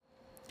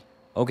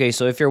Okay,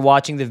 so if you're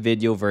watching the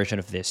video version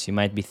of this, you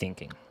might be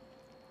thinking,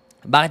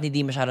 bakit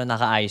hindi masyado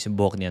nakaayos yung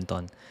buhok ni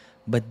Anton?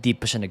 But di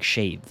pa siya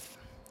nag-shave?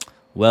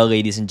 Well,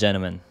 ladies and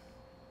gentlemen,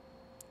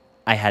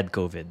 I had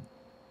COVID.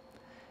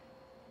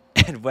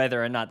 And whether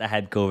or not I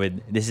had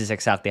COVID, this is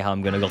exactly how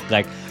I'm gonna look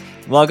like.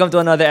 Welcome to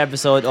another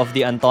episode of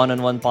the Anton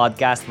on One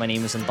podcast. My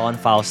name is Anton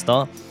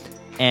Fausto.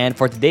 And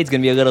for today, it's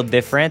gonna be a little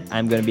different.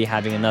 I'm gonna be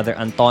having another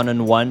Anton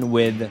on One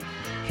with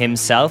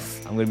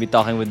himself. I'm gonna be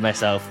talking with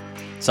myself.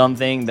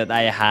 Something that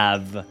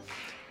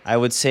I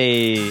would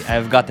say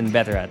I've gotten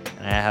better at.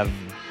 I have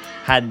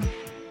had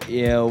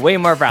way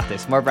more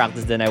practice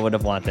than I would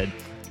have wanted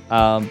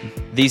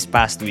these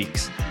past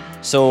weeks.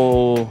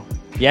 So,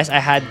 yes, I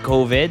had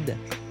COVID.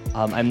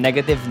 I'm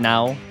negative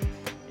now.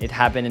 It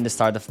happened in the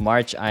start of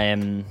March.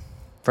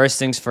 First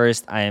things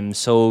first, I am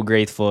so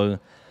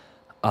grateful.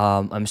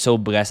 I'm so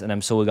blessed and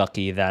I'm so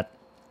lucky that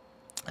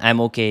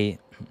I'm okay.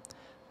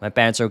 My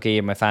parents are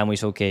okay. My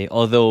family's okay.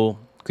 Although,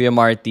 Kuya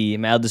Marty,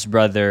 my eldest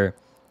brother,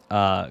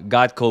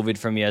 got COVID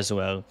from me as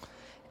well.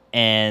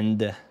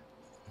 And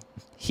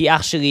he's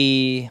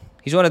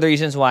one of the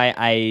reasons why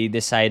I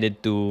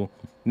decided to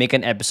make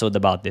an episode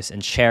about this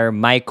and share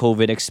my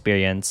COVID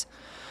experience,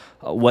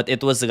 what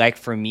it was like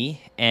for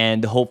me,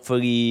 and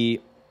hopefully,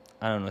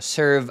 I don't know,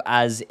 serve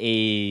as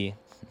a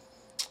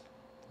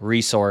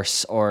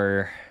resource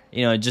or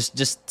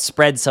just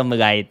spread some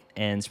light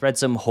and spread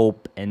some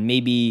hope and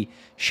maybe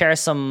share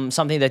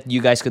something that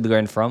you guys could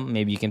learn from.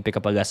 Maybe you can pick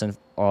up a lesson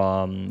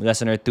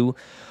or two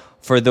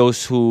for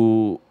those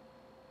who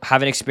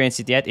haven't experienced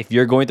it yet. If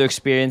you're going to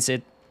experience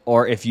it,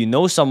 or if you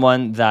know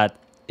someone that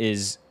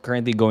is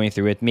currently going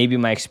through it, maybe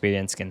my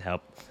experience can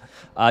help.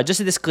 Just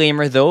a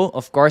disclaimer though,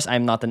 of course,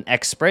 I'm not an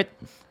expert.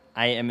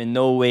 I am in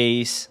no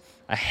ways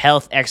a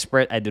health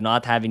expert. I do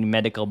not have any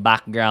medical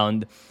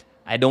background.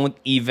 I don't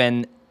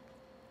even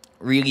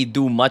really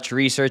do much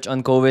research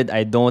on COVID.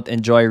 I don't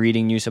enjoy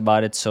reading news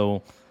about it.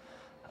 So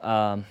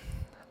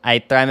I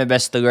try my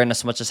best to learn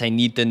as much as I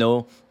need to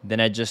know. Then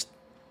I just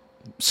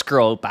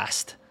scroll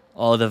past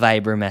all the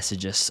Viber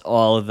messages,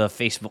 all the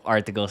Facebook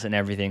articles and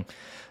everything.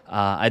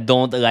 I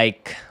don't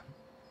like,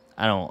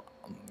 I don't know,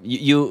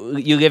 you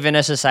live in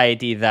a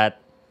society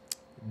that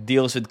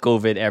deals with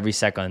COVID every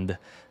second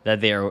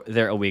that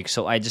they're awake.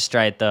 So I just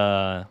try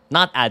to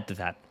not add to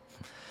that.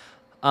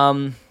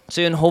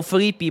 So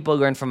hopefully people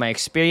learn from my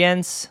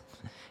experience,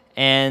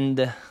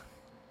 and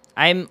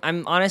I'm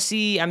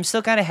honestly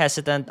still kind of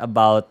hesitant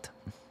about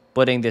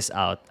putting this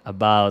out,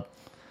 about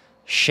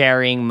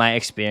sharing my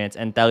experience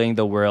and telling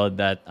the world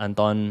that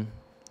Anton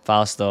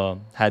Fausto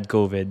had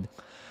COVID,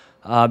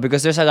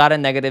 because there's a lot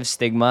of negative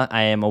stigma.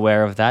 I am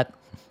aware of that.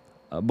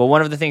 But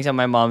one of the things that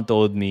my mom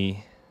told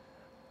me,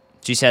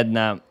 she said,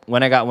 na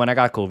when I got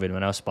COVID,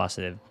 when I was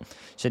positive,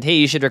 she said, "Hey,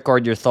 you should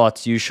record your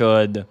thoughts. You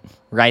should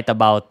write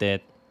about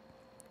it,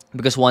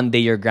 because one day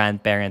your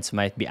grandparents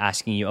might be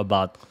asking you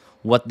about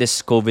what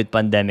this COVID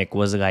pandemic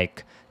was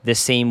like. The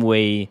same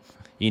way,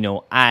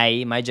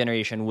 my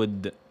generation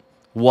would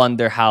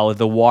wonder how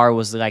the war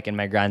was like in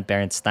my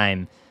grandparents'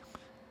 time.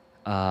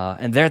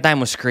 And their time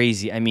was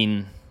crazy. I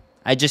mean,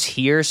 I just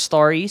hear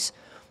stories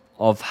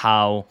of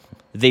how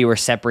they were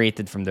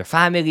separated from their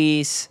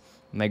families.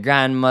 My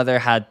grandmother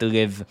had to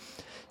live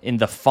in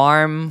the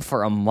farm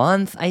for a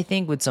month, I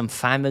think, with some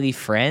family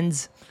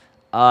friends.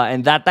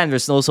 And that time,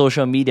 there's no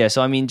social media.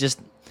 So, I mean,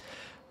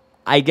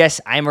 I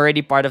guess I'm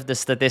already part of the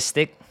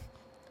statistic.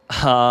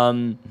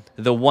 The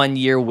 1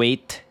 year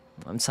wait.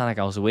 It's not like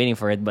I was waiting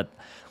for it, but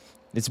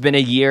it's been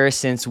a year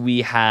since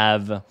we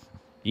have,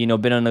 been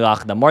on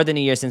lockdown. More than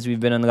a year since we've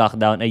been on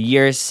lockdown. A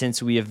year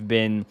since we have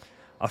been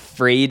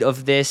afraid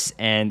of this.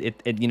 And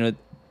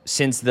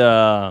since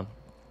the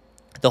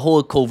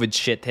whole COVID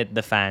shit hit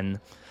the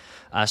fan.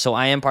 So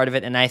I am part of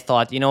it. And I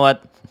thought, you know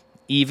what?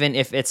 Even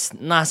if it's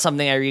not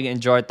something I really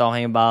enjoy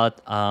talking about,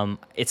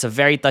 it's a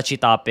very touchy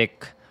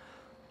topic.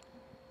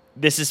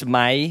 This is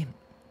my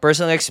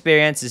personal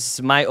experience. This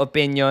is my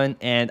opinion.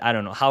 And I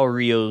don't know, how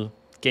real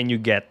can you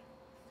get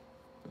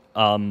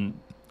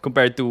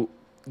compared to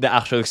the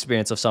actual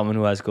experience of someone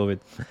who has COVID?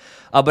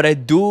 But I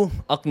do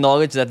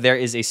acknowledge that there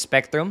is a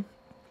spectrum.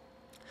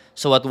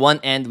 So at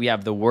one end, we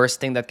have the worst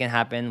thing that can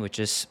happen, which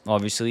is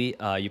obviously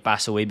you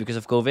pass away because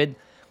of COVID.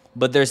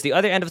 But there's the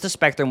other end of the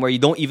spectrum where you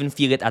don't even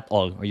feel it at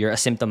all, or you're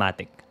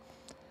asymptomatic.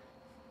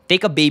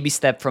 Take a baby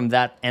step from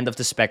that end of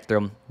the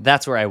spectrum.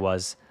 That's where I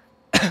was.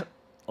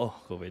 Oh,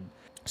 COVID.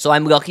 So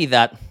I'm lucky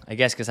that, I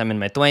guess because I'm in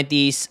my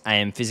 20s,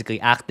 I am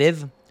physically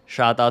active.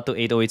 Shout out to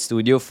 808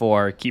 Studio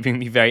for keeping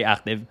me very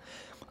active.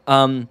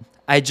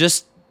 I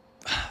just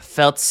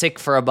felt sick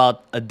for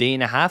about a day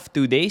and a half,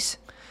 2 days.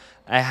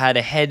 I had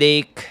a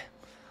headache.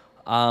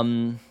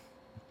 I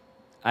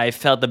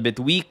felt a bit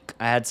weak.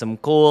 I had some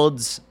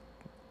colds.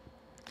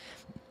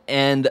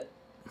 And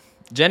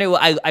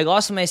generally, I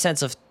lost my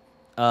sense of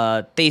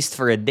taste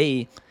for a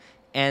day.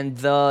 And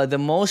the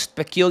most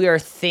peculiar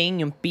thing,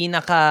 yung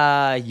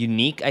pinaka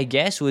unique, I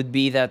guess, would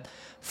be that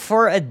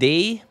for a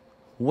day,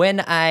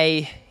 when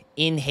I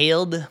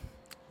inhaled,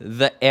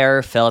 the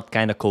air felt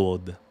kind of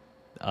cold.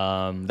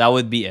 That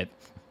would be it.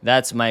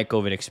 That's my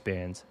COVID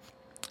experience.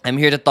 I'm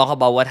here to talk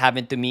about what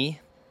happened to me,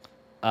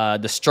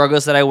 the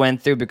struggles that I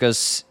went through,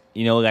 because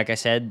like I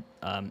said,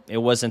 it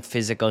wasn't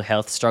physical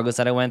health struggles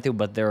that I went through,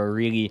 but there were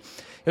really,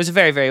 it was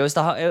very very, it was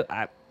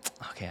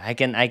okay, I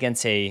can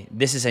say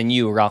this is a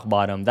new rock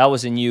bottom. That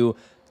was a new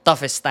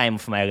toughest time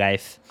of my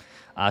life.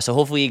 So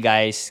hopefully you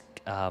guys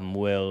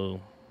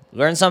will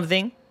learn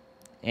something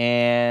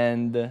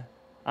and I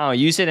don't know,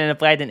 use it and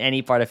apply it in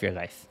any part of your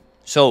life.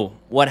 So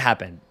what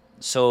happened?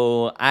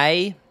 So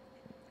I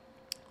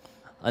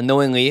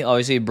unknowingly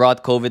obviously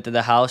brought COVID to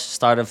the house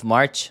start of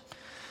March.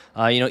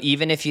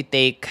 Even if you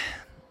take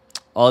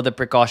all the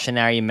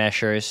precautionary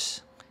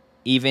measures,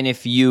 even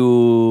if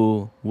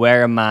you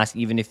wear a mask,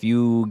 even if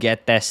you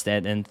get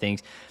tested and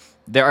things,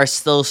 there are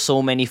still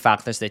so many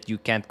factors that you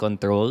can't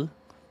control,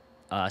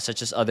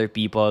 such as other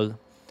people.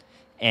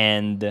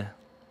 And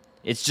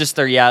it's just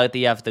a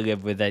reality you have to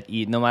live with that.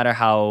 No matter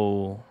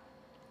how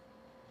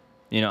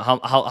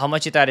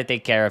much you try to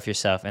take care of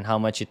yourself and how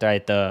much you try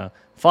to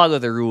follow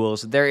the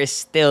rules, there is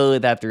still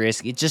that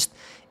risk.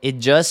 It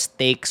just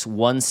takes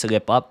one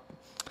slip up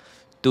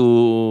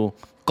to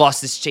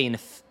cause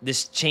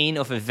this chain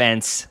of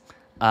events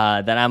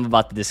that I'm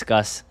about to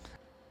discuss.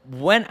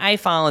 When I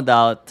found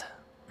out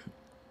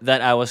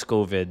that I was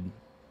COVID,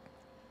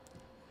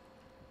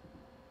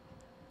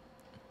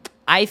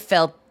 I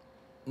felt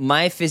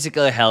my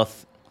physical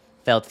health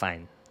felt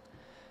fine.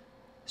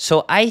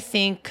 So I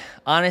think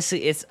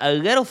honestly it's a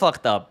little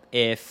fucked up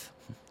if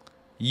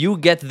you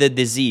get the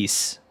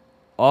disease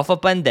of a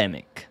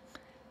pandemic,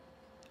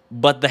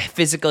 but the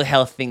physical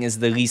health thing is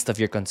the least of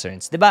your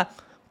concerns. 'Di ba?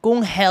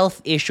 Kung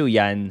health issue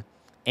yan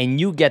and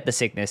you get the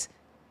sickness,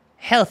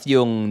 health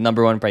yung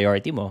number one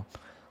priority mo.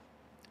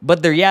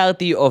 But the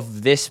reality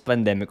of this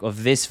pandemic,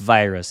 of this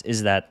virus,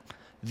 is that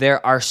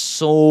there are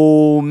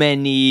so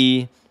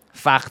many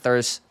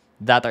factors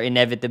that are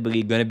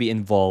inevitably going to be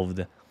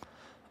involved,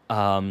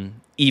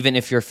 even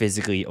if you're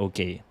physically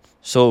okay.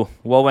 So,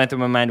 what went through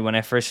my mind when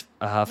I first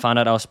found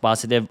out I was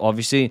positive?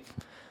 Obviously,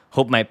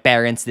 hope my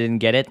parents didn't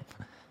get it.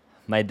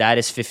 My dad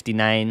is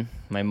 59,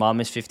 my mom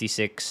is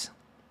 56,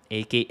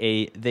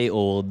 aka they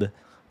old.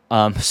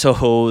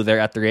 So they're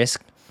at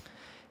risk.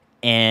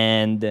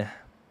 And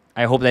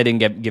I hope that I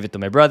didn't give it to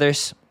my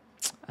brothers.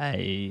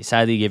 I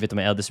sadly gave it to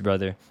my eldest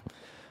brother.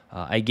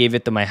 I gave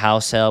it to my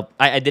house help.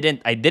 I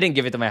didn't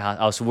give it to my house.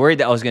 I was worried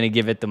that I was gonna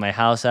give it to my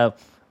house help.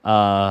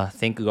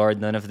 Thank Lord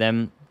none of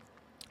them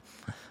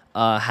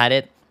had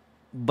it.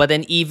 But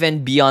then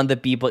even beyond the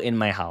people in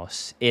my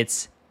house,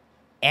 it's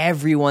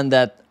everyone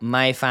that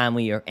my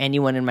family or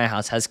anyone in my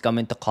house has come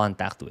into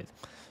contact with.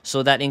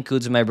 So that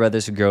includes my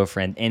brother's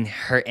girlfriend and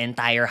her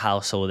entire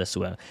household as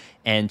well.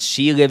 And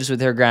she lives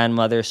with her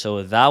grandmother,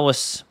 so that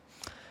was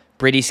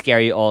pretty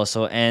scary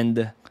also.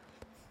 And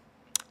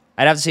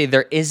I'd have to say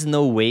there is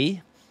no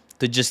way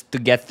to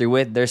get through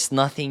it. There's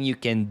nothing you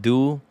can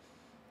do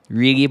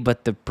really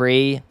but to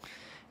pray.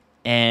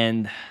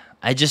 And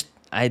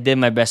I did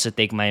my best to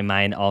take my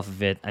mind off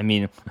of it. I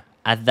mean,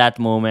 at that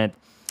moment,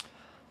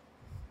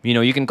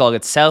 you can call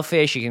it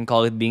selfish, you can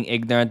call it being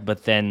ignorant,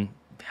 but then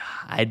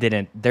I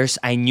didn't.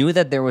 I knew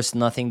that there was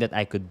nothing that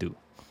I could do.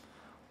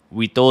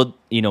 We told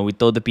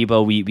the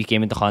people we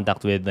came into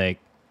contact with, like,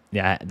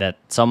 yeah, that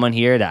someone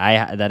here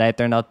that I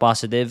turned out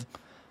positive,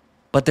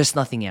 but there's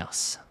nothing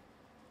else.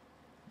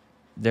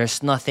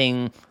 There's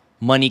nothing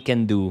money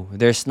can do.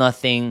 There's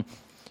nothing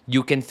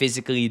you can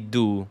physically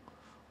do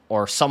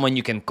or someone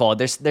you can call.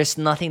 There's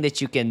nothing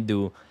that you can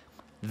do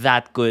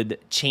that could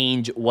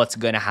change what's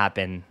going to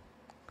happen,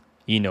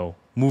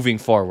 moving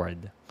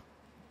forward.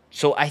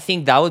 So I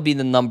think that would be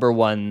the number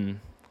one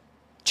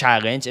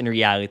challenge and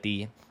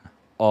reality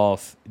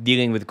of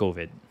dealing with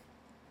COVID.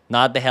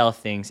 Not the health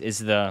things, is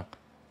the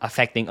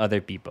affecting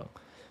other people.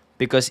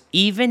 Because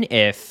even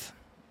if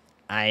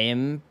I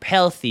am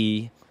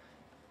healthy,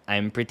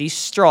 I'm pretty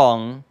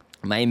strong,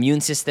 my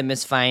immune system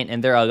is fine,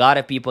 and there are a lot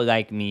of people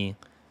like me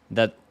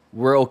that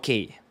were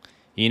okay.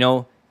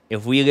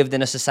 If we lived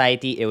in a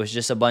society, it was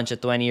just a bunch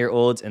of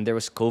 20-year-olds and there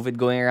was COVID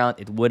going around,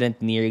 it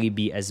wouldn't nearly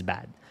be as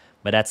bad.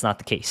 But that's not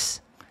the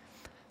case.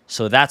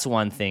 So that's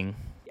one thing.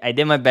 I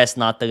did my best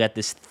not to let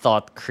this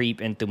thought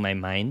creep into my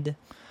mind.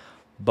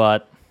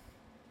 But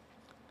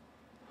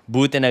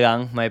buti na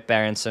lang, my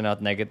parents are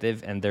not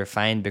negative and they're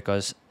fine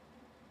because,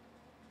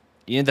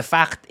 the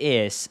fact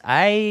is,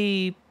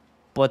 I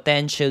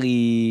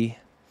potentially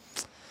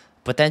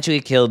could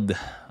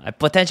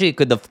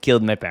have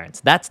killed my parents.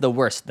 That's the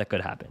worst that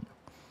could happen.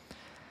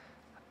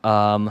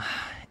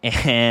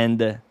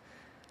 And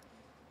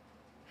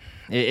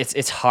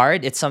it's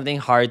hard. It's something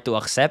hard to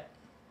accept.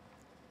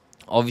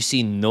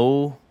 Obviously,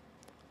 no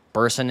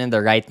person in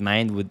the right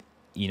mind would,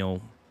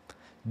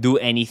 do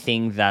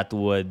anything that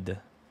would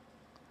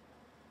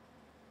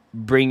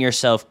bring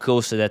yourself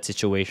close to that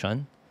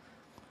situation.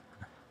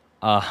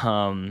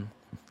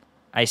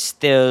 I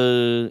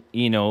still,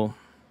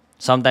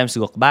 sometimes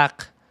look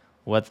back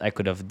what I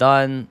could have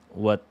done,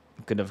 what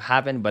could have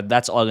happened, but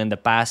that's all in the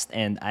past.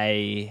 And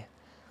I'm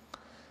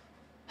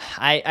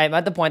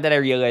at the point that I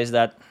realize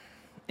that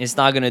it's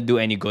not gonna do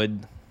any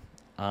good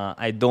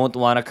I don't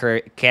want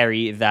to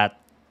carry that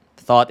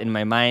thought in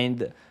my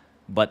mind,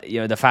 but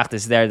the fact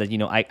is there that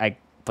I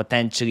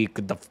potentially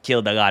could have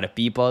killed a lot of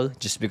people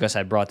just because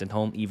I brought it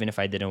home, even if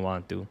I didn't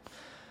want to.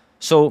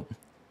 So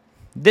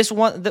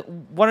one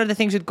of the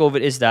things with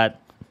COVID is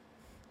that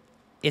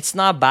it's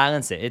not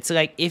balanced. It's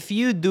like if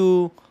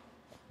you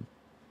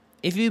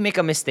make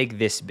a mistake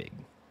this big,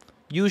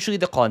 usually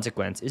the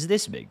consequence is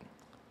this big.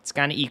 It's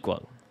kind of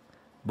equal.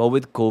 But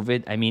with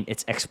COVID, I mean,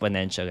 it's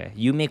exponential.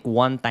 You make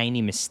one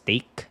tiny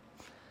mistake,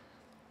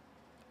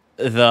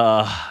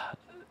 the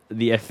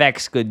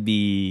effects could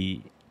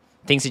be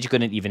things that you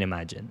couldn't even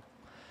imagine.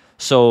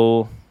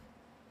 So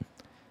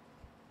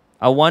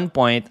at one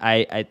point,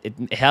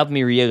 it helped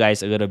me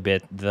realize a little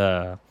bit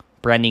the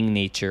praying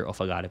nature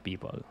of a lot of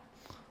people.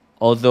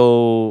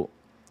 Although,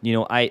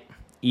 I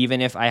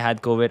even if I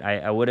had COVID,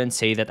 I wouldn't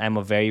say that I'm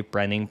a very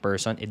praying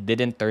person. It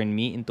didn't turn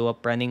me into a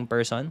praying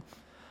person.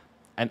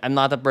 I'm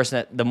not a person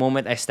that the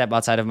moment I step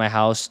outside of my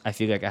house, I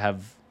feel like I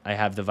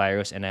have the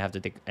virus and I have to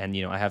take and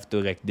I have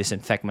to like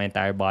disinfect my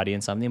entire body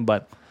and something.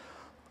 But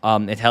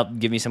it helped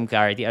give me some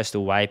clarity as to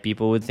why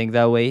people would think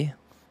that way.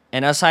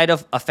 And aside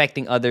of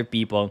affecting other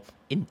people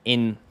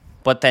in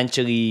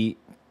potentially,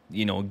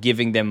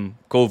 giving them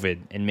COVID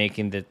and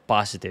making it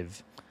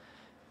positive,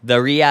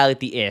 the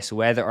reality is,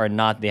 whether or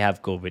not they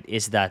have COVID,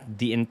 is that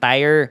the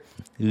entire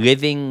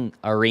living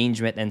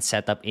arrangement and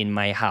setup in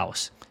my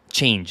house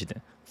changed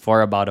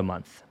for about a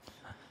month.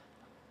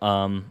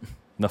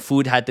 The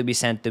food had to be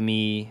sent to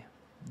me.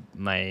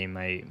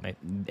 My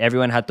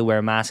everyone had to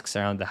wear masks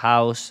around the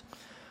house.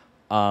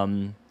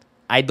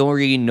 I don't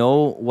really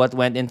know what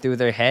went in through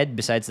their head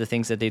besides the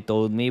things that they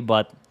told me,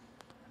 but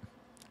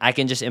I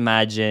can just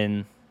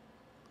imagine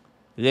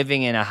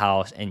living in a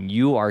house and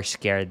you are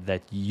scared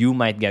that you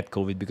might get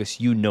COVID because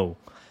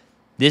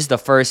this is the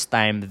first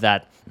time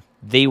that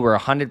they were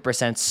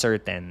 100%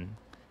 certain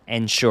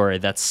and sure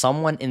that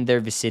someone in their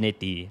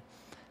vicinity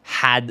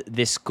had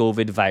this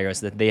COVID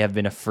virus that they have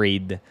been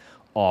afraid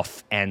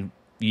of. And,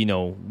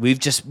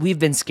 we've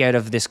been scared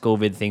of this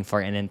COVID thing for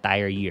an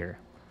entire year.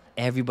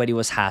 Everybody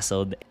was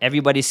hassled.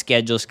 Everybody's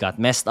schedules got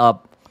messed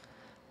up.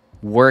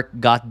 Work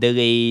got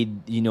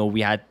delayed.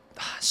 We had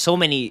so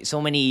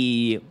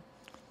many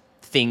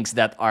things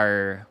that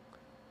are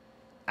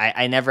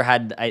I never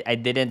had I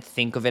didn't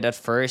think of it at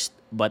first,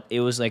 but it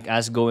was like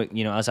as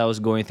I was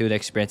going through the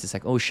experience, it's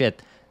like, oh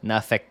shit,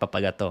 na-affect pa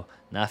pala to.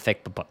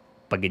 Na-affect pa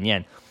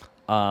ganyan.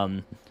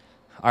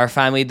 Our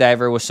family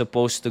driver was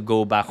supposed to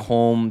go back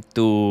home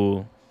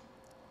to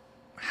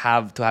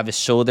have his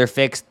shoulder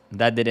fixed.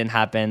 That didn't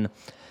happen.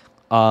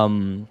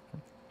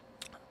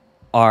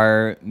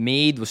 Our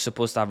maid was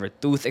supposed to have her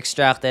tooth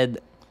extracted.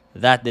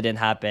 That didn't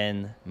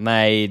happen.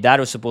 My dad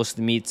was supposed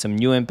to meet some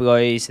new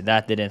employees.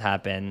 That didn't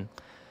happen.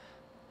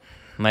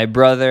 My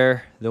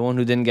brother, the one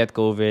who didn't get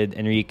COVID,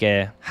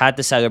 Enrique, had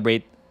to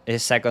celebrate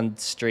his second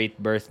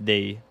straight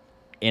birthday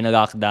in a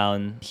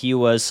lockdown. He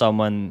was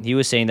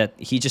saying that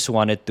he just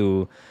wanted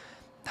to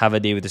have a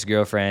day with his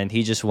girlfriend.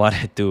 He just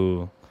wanted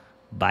to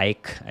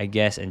bike, I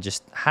guess, and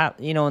just have,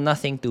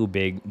 nothing too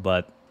big,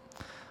 but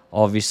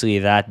obviously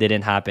that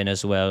didn't happen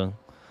as well.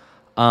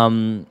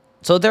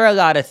 So there are a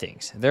lot of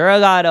things. There's a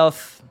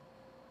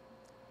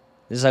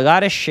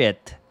lot of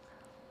shit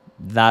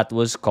that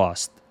was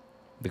caused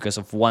because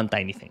of one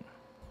tiny thing.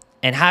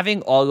 And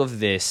having all of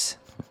this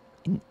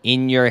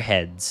in your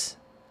heads,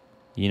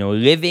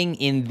 living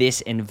in this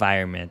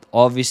environment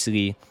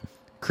obviously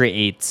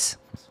creates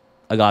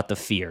a lot of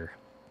fear.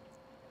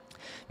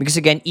 Because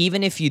again,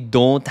 even if you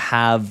don't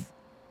have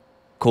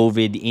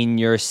COVID in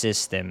your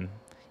system,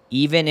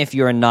 even if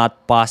you're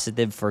not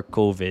positive for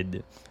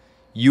COVID,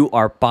 you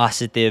are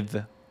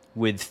positive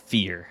with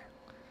fear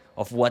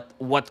of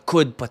what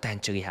could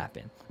potentially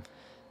happen.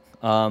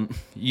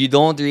 You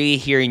don't really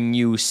hear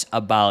news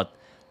about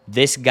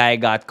this guy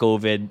got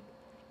COVID,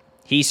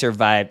 he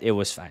survived, it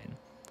was fine.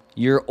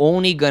 You're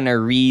only gonna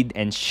read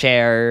and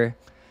share.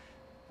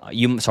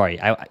 You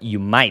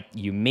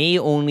may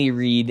only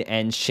read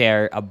and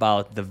share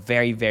about the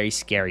very, very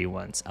scary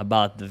ones,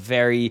 about the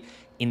very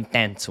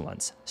intense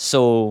ones.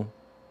 So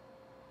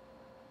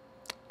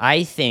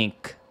I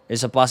think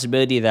there's a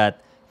possibility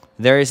that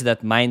there is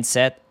that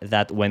mindset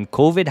that when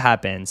COVID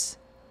happens,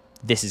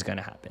 this is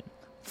gonna happen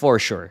for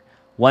sure.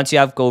 Once you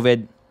have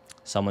COVID,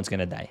 someone's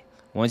gonna die.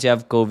 Once you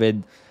have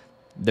COVID,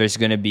 there's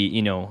gonna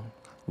be,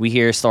 we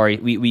hear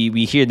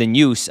we hear the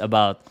news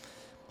about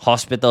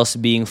hospitals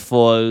being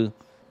full,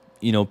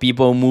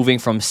 people moving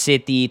from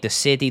city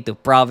to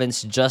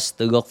province just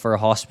to look for a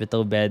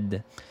hospital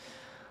bed.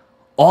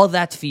 All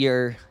that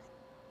fear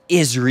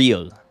is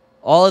real.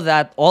 All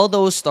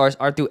those stars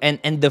are true,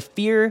 and the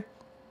fear,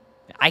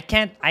 I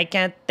can't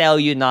tell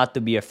you not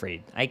to be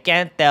afraid. I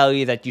can't tell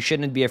you that you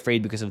shouldn't be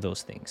afraid because of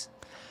those things.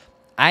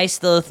 I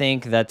still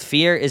think that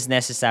fear is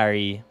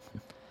necessary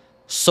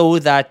so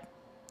that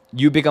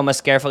you become as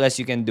careful as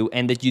you can do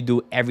and that you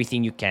do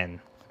everything you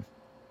can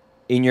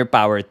in your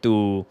power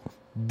to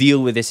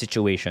deal with this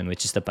situation,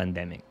 which is the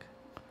pandemic.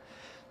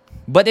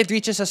 But it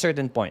reaches a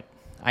certain point,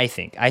 I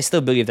think. I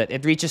still believe that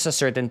it reaches a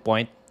certain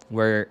point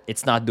where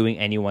it's not doing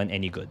anyone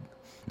any good.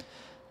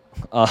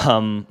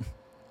 Um,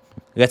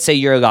 let's say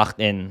you're locked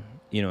in,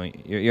 you're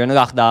in a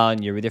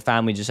lockdown, you're with your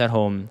family just at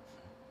home.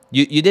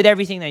 You did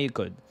everything that you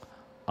could.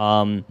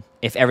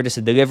 If ever there's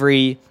a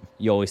delivery,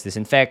 you always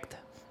disinfect.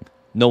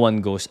 No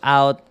one goes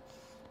out.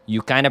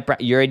 You kind of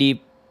you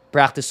already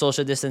practice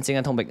social distancing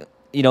at home,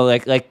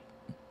 like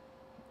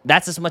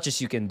that's as much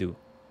as you can do.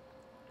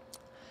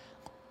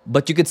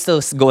 But you could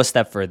still go a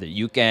step further.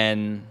 You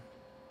can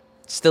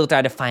still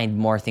try to find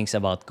more things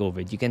about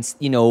COVID. You can,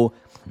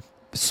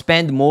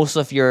 spend most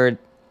of your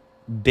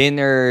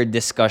dinner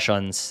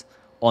discussions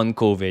on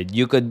COVID.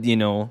 You could,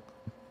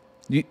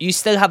 you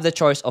still have the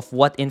choice of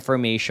what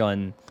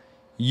information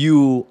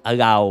you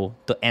allow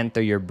to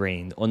enter your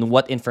brain, on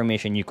what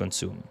information you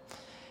consume.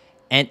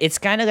 And it's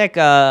kind of like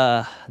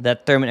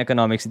that term in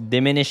economics,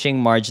 diminishing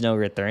marginal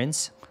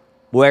returns,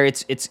 where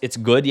it's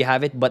good, you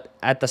have it, but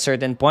at a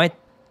certain point,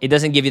 it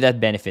doesn't give you that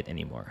benefit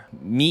anymore.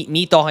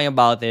 Me talking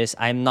about this,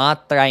 I'm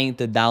not trying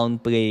to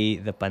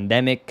downplay the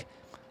pandemic.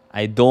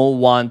 I don't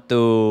want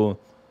to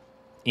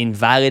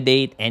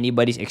invalidate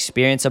anybody's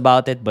experience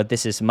about it, but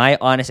this is my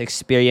honest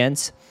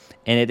experience,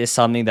 and it is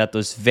something that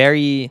was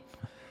very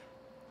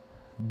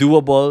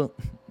doable,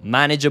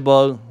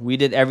 manageable. We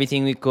did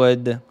everything we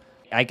could.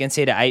 I can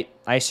say that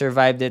I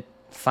survived it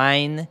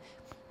fine.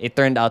 It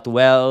turned out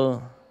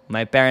well.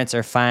 My parents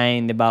are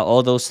fine about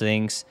all those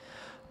things.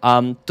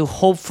 To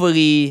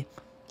hopefully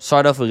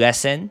sort of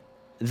lessen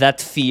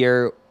that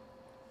fear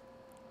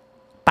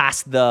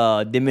past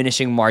the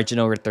diminishing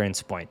marginal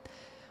returns point.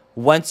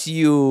 Once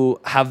you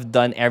have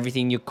done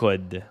everything you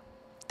could,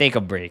 take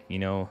a break,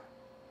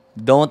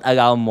 Don't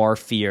allow more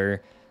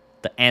fear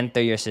to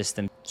enter your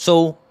system.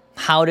 So,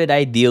 how did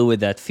I deal with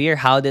that fear?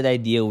 How did I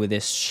deal with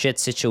this shit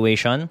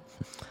situation?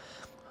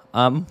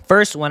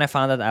 First, when I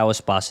found out I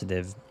was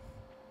positive,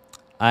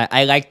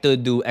 I like to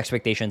do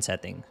expectation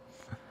setting.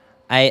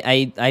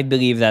 I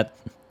believe that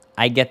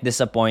I get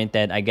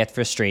disappointed, I get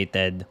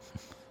frustrated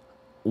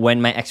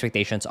when my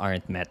expectations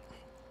aren't met.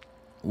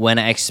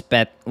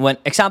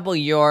 Example,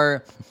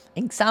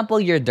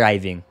 you're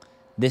driving.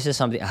 This is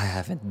something I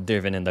haven't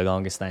driven in the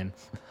longest time.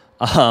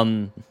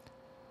 Um,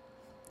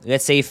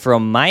 let's say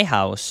from my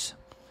house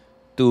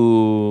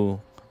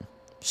to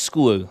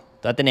school,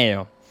 to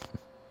Ateneo.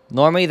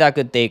 Normally that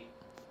could take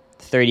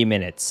 30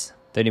 minutes.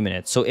 30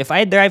 minutes. So if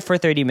I drive for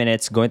 30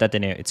 minutes going to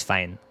Ateneo, it's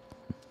fine.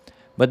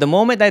 But the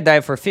moment I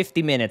drive for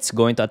 50 minutes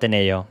going to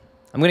Ateneo,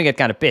 I'm going to get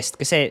kind of pissed.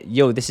 Kasi,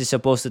 this is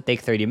supposed to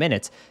take 30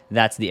 minutes.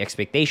 That's the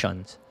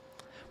expectations.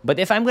 But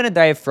if I'm going to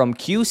drive from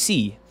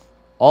QC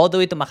all the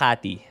way to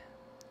Makati,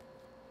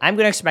 I'm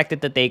going to expect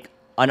it to take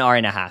an hour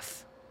and a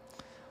half.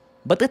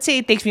 But let's say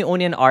it takes me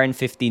only an hour and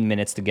 15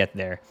 minutes to get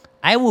there.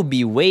 I will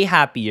be way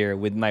happier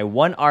with my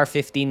 1 hour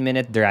 15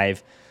 minute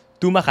drive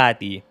to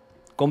Makati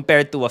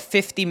compared to a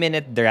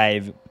 50-minute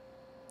drive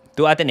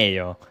to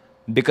Ateneo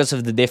because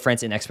of the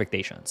difference in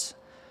expectations.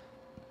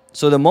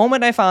 So the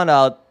moment I found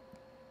out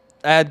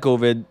I had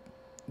COVID,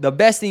 the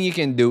best thing you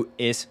can do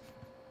is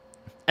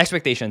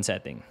expectation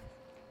setting.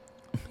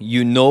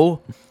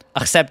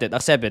 Accept it.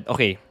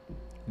 Okay,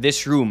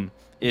 this room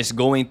is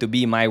going to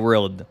be my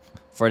world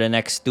for the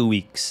next 2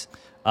 weeks.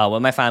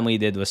 What my family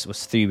did was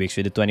 3 weeks.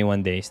 We did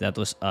 21 days. That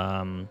was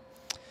the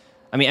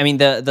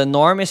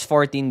norm is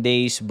 14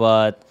 days,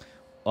 but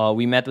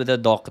we met with a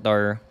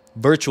doctor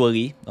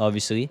virtually,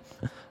 obviously.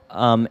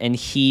 And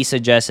he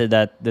suggested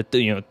that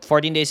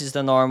 14 days is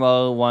the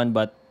normal one,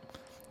 but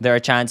there are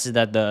chances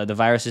that the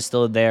virus is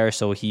still there,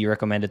 so he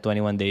recommended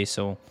 21 days.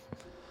 So,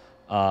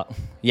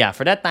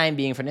 for that time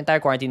being, for the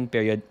entire quarantine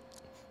period,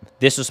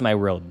 this was my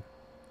world.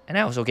 And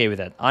I was okay with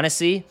that.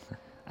 Honestly,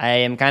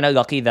 I am kind of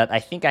lucky that I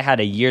think I had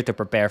a year to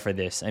prepare for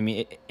this. I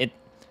mean,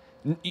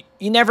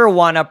 you never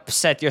want to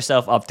set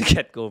yourself up to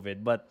get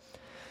COVID, but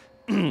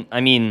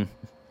I mean,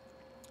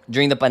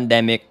 during the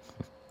pandemic,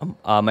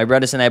 my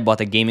brothers and I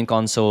bought a gaming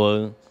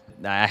console.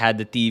 I had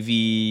the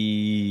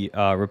TV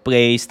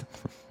replaced.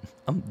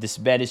 This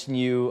bed is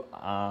new.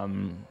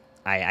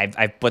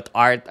 I put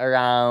art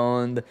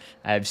around.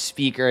 I have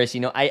speakers.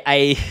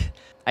 I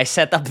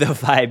set up the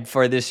vibe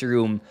for this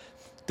room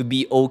to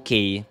be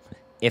okay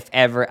if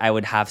ever I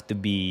would have to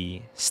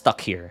be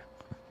stuck here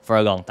for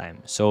a long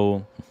time.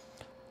 So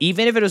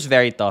even if it was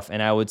very tough,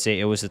 and I would say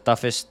it was the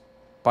toughest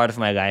part of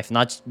my life,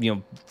 not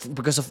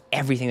because of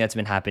everything that's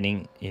been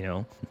happening,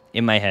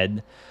 in my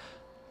head,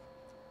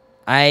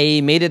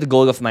 I made it a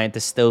goal of mine to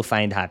still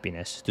find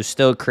happiness, to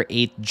still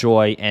create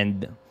joy,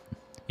 and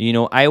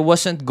I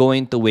wasn't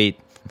going to wait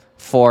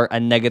for a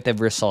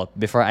negative result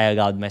before I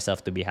allowed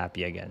myself to be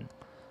happy again.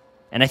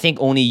 And I think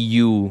only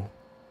you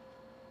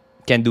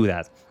can do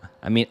that.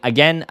 I mean,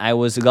 again, I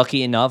was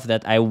lucky enough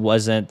that I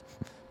wasn't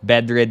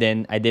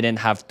bedridden. I didn't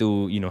have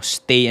to,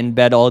 stay in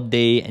bed all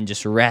day and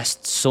just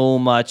rest so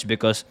much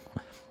because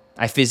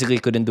I physically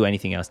couldn't do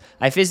anything else.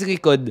 I physically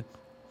could,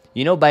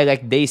 by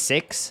like day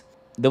 6,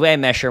 the way I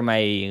measure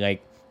my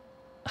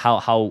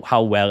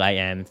how well I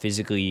am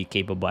physically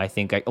capable, I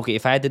think okay,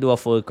 if I had to do a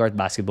full court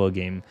basketball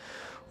game,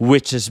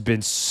 which has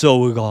been so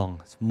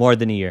long, it's more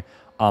than a year,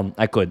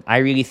 I could. I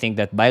really think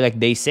that by like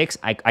day six,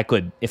 I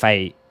could if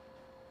I,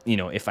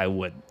 if I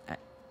would.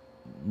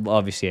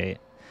 Obviously,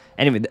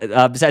 anyway.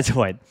 Besides the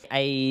point,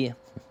 I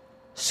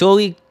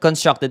slowly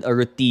constructed a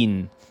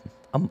routine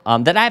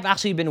that I've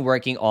actually been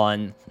working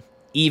on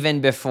even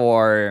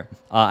before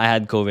I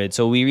had COVID.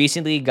 So we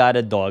recently got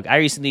a dog. I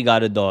recently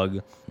got a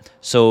dog.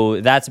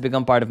 So that's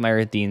become part of my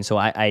routine. So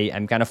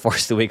I'm kind of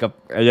forced to wake up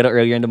a little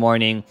earlier in the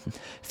morning,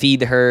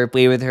 feed her,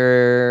 play with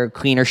her,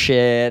 clean her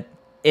shit.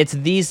 It's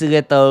these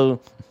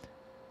little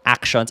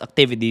actions,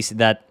 activities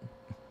that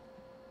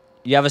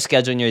you have a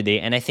schedule in your day.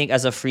 And I think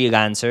as a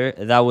freelancer,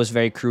 that was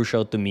very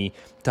crucial to me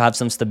to have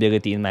some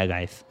stability in my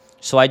life.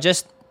 So I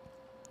just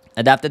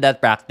adapted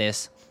that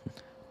practice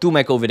to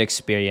my COVID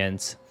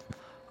experience.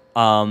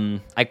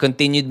 I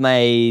continued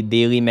my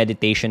daily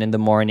meditation in the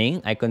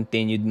morning. I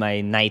continued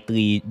my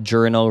nightly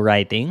journal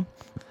writing.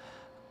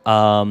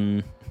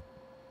 Um,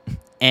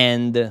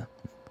 and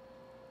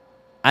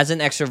as an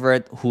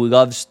extrovert who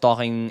loves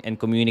talking and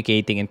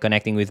communicating and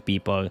connecting with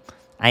people,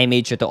 I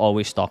made sure to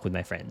always talk with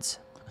my friends.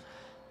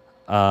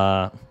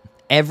 Uh,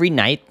 every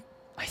night,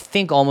 I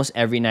think almost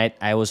every night,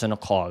 I was on a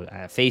call.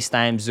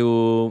 FaceTime,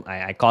 Zoom.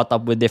 I caught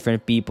up with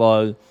different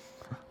people.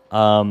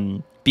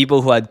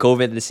 People who had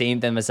COVID at the same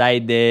time as I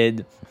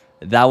did.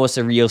 That was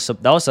a real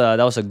that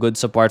was a good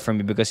support for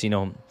me because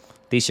at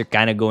least you're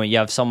kind of going. You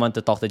have someone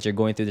to talk that you're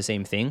going through the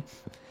same thing.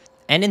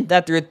 And in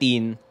that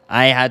routine,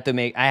 I had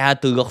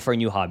to look for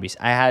new hobbies.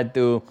 I had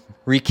to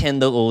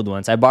rekindle old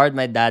ones. I borrowed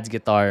my dad's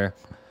guitar,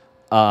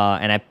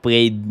 and I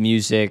played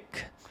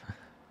music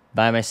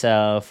by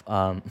myself.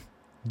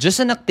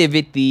 Just an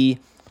activity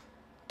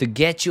to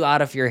get you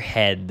out of your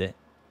head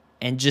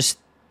and just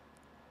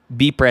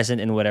be present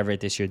in whatever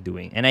it is you're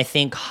doing. And I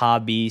think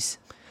hobbies,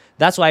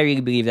 that's why I really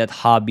believe that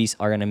hobbies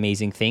are an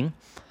amazing thing.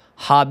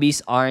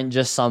 Hobbies aren't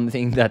just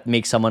something that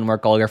makes someone more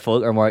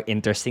colorful or more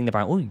interesting. Na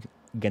parang, uy,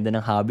 ganda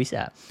ng hobbies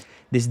ah.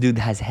 This dude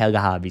has hella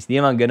hobbies. Di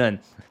naman ganun.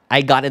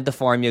 I got into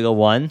Formula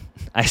 1.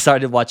 I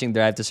started watching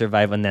Drive to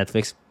Survive on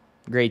Netflix.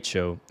 Great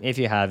show. If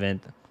you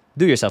haven't,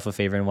 do yourself a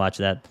favor and watch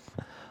that.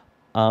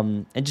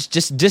 And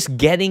just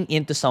getting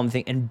into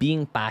something and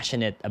being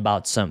passionate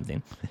about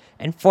something.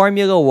 And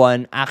Formula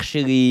 1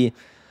 actually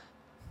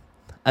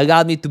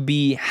allowed me to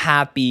be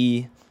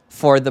happy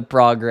for the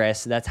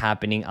progress that's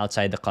happening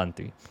outside the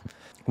country.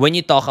 When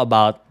you talk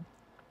about,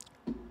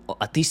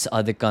 at least sa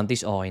other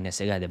countries, okay na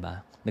sila,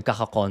 diba?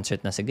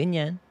 Nagkaka-concert na sa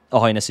ganyan.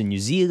 Okay na sa New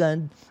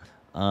Zealand.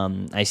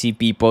 I see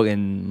people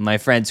in my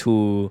friends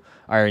who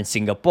are in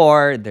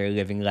Singapore. They're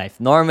living life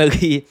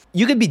normally.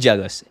 You could be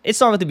jealous.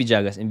 It's normal to be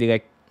jealous and be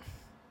like,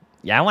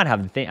 yeah, I want to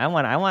have the thing. I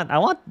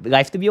want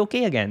life to be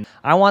okay again.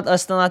 I want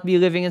us to not be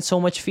living in so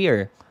much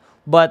fear.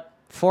 But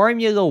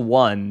Formula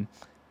 1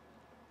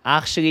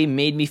 actually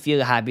made me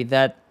feel happy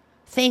that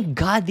thank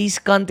God these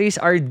countries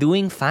are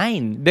doing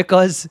fine.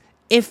 Because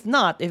if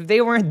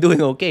they weren't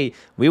doing okay,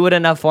 we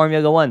wouldn't have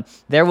Formula 1.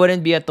 There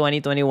wouldn't be a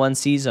 2021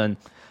 season.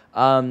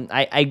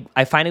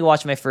 I finally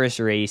watched my first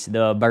race,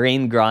 the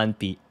Bahrain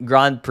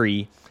Grand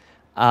Prix.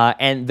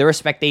 And there were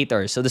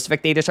spectators. So the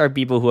spectators are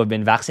people who have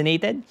been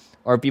vaccinated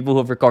or people who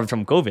have recovered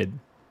from COVID.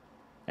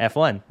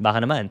 F1,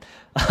 baka naman.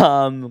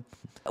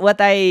 What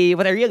I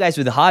realized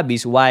with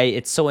hobbies, why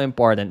it's so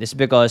important, is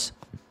because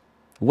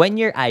when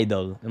you're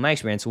idle, in my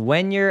experience,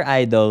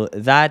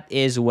 that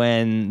is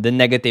when the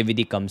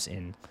negativity comes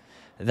in.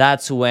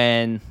 That's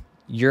when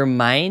your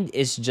mind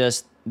is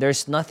just,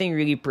 there's nothing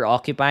really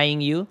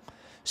preoccupying you.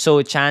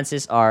 So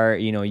chances are,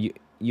 you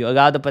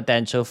allow the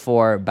potential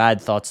for bad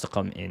thoughts to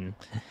come in.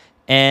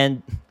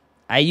 And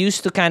I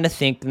used to kind of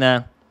think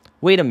na,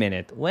 wait a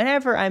minute,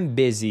 whenever I'm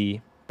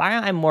busy,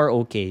 parang I'm more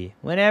okay.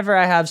 Whenever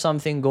I have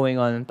something going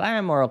on, parang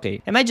I'm more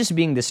okay. Am I just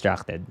being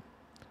distracted?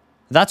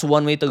 That's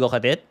one way to look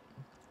at it.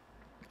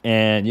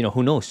 And,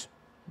 who knows?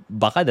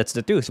 Baka that's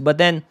the truth. But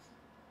then,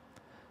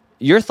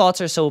 your thoughts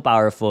are so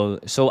powerful.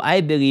 So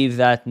I believe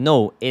that,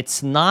 no,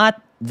 it's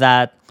not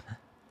that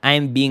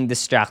I'm being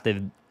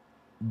distracted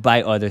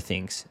by other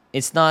things.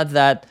 It's not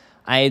that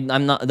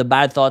I'm not, the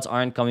bad thoughts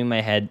aren't coming in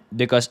my head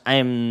because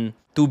I'm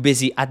too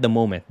busy at the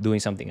moment doing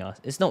something else.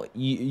 It's no,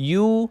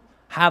 you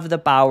have the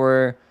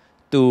power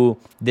to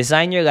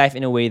design your life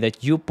in a way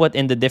that you put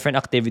in the different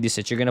activities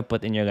that you're going to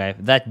put in your life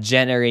that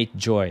generate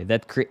joy,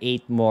 that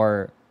create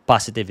more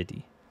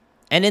positivity.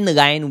 And in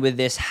line with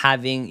this,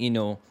 having,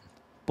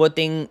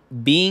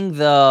 being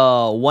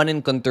the one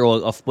in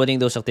control of putting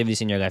those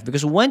activities in your life.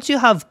 Because once you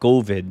have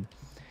COVID,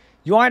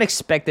 you aren't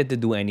expected to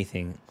do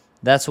anything.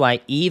 That's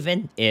why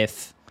even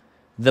if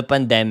the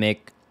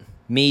pandemic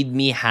made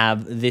me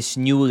have this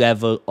new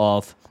level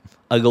of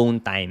alone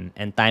time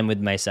and time with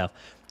myself,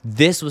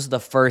 this was the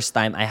first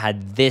time I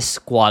had this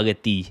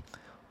quality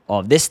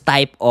of this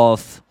type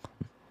of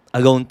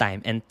alone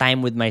time and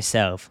time with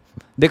myself.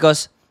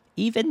 Because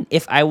even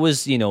if I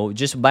was,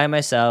 just by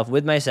myself,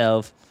 with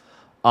myself,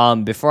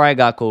 before I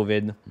got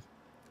COVID,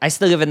 I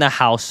still live in a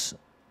house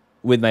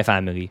with my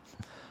family.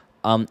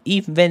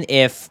 Even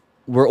if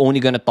we're only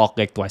gonna talk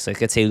like twice,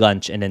 like let's say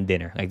lunch and then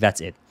dinner, like that's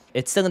it.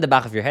 it's still in the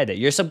back of your head.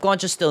 Your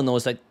subconscious still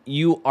knows that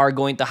you are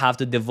going to have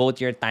to devote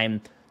your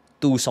time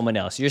to someone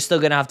else. You're still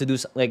gonna have to do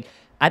like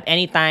at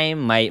any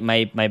time. My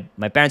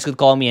parents could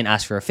call me and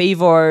ask for a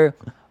favor.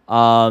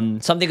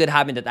 Something could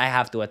happen that I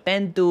have to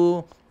attend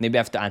to. Maybe I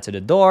have to answer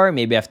the door.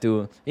 Maybe I have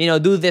to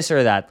do this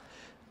or that.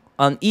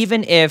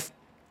 Even if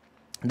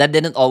that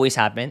didn't always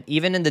happen,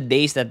 even in the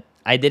days that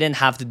I didn't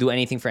have to do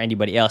anything for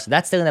anybody else,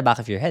 that's still in the back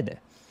of your head.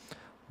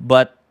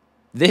 But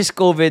this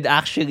COVID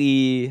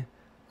actually,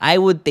 I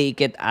would take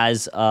it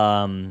as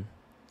alam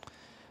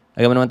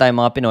mo naman tayo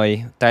mga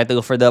Pinoy, try to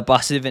look for the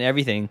positive in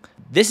everything.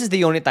 This is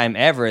the only time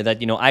ever that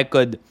I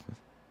could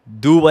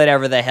do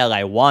whatever the hell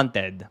I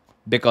wanted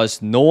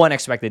because no one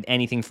expected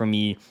anything from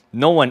me.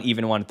 No one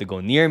even wanted to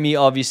go near me,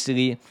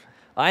 obviously.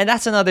 And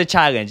that's another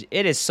challenge.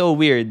 It is so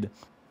weird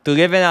to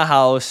live in a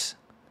house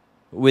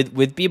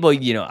with people,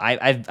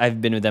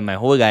 I've been with them my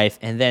whole life,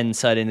 and then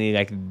suddenly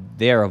like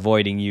they're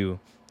avoiding you.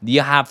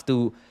 You have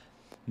to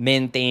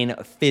maintain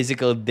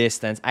physical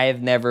distance. I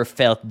have never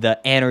felt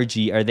the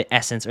energy or the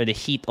essence or the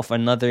heat of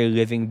another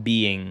living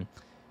being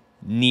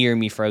near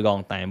me for a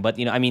long time. But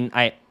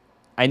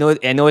I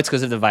know it's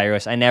because of the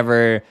virus.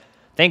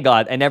 Thank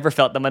God, I never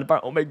felt them.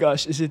 Oh my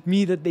gosh, is it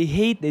me that they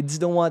hate? They just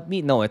don't want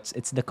me. No, it's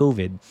the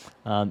COVID.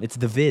 It's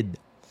the vid.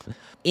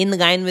 In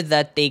line with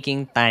that,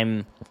 taking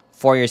time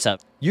for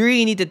yourself. You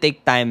really need to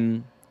take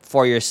time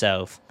for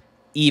yourself,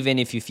 even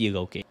if you feel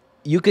okay.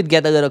 You could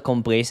get a little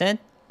complacent.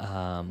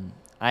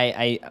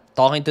 I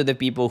talking to the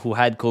people who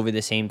had COVID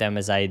the same time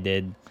as I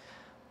did.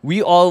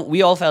 We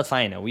all felt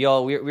fine. We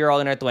were all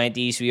in our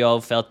 20s. We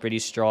all felt pretty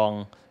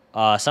strong.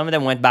 Some of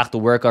them went back to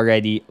work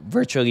already,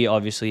 virtually,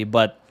 obviously,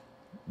 but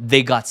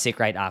they got sick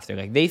right after.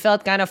 Like they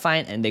felt kind of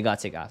fine and they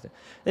got sick after.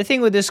 The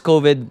thing with this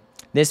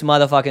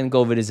motherfucking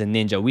COVID is a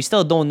ninja. We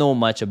still don't know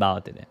much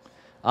about it.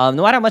 No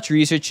matter how much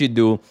research you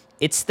do,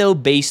 it's still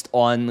based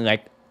on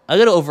like a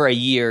little over a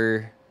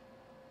year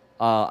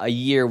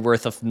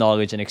worth of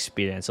knowledge and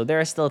experience. So there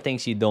are still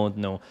things you don't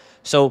know.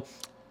 So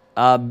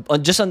on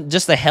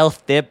just a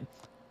health tip,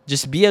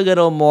 just be a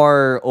little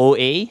more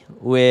OA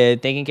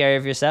with taking care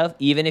of yourself,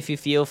 even if you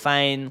feel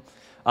fine.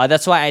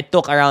 That's why I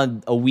took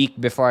around a week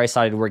before I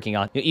started working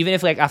out. Even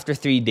if like after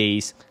 3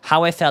 days,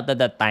 how I felt at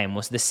that time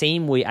was the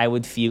same way I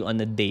would feel on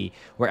the day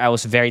where I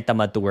was very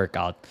tamad to work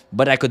out,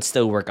 but I could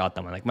still work out.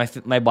 Like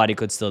my body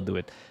could still do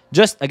it.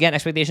 Just again,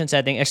 expectation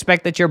setting.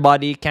 Expect that your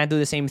body can't do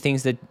the same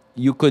things that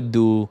you could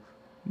do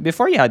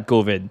before you had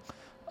COVID.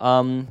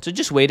 So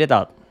just wait it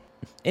out.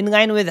 In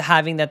line with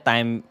having that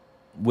time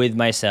with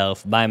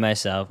myself, by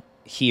myself,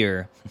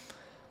 here,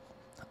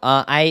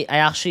 I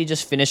actually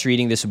just finished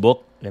reading this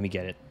book. Let me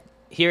get it.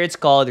 Here it's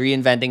called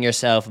Reinventing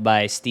Yourself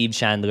by Steve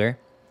Chandler.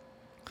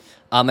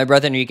 My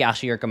brother Enrique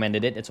actually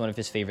recommended it. It's one of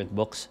his favorite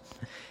books.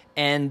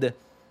 And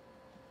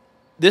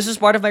this is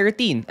part of my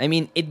routine. I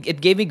mean, it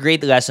gave me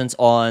great lessons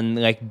on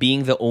like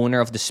being the owner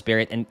of the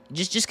spirit and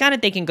just kind of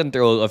taking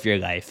control of your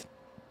life.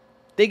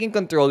 Taking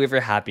control of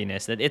your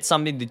happiness. That it's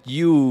something that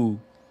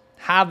you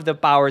have the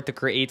power to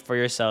create for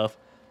yourself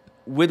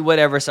with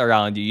whatever's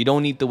around you. You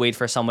don't need to wait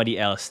for somebody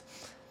else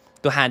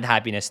to hand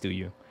happiness to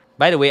you.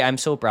 By the way, I'm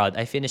so proud.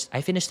 I finished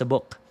the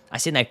book. I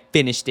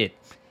finished it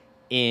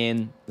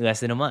in less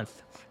than a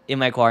month in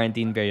my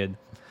quarantine period.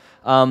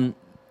 That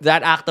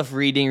act of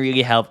reading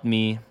really helped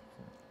me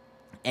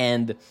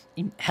and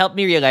helped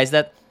me realize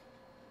that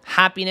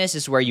happiness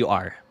is where you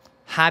are.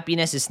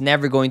 Happiness is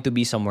never going to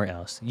be somewhere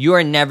else. You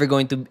are never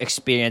going to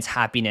experience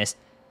happiness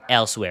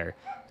elsewhere.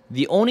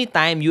 The only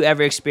time you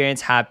ever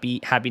experience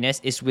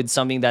happiness is with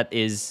something that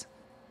is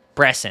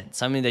present,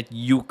 something that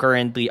you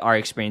currently are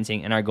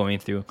experiencing and are going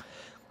through.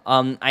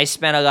 I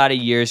spent a lot of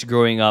years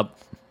growing up,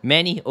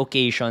 many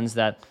occasions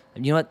that,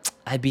 you know what,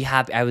 I'd be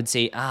happy. I would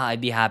say, I'd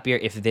be happier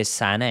if this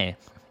sana eh.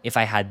 If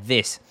I had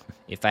this,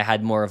 if I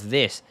had more of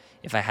this,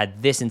 if I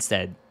had this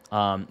instead,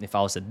 if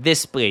I was at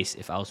this place,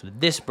 if I was with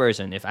this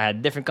person, if I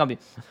had different company,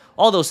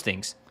 all those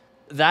things.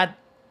 That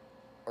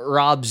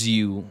robs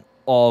you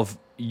of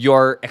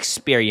your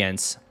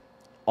experience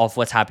of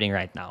what's happening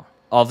right now,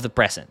 of the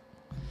present.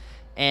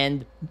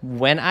 And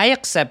when I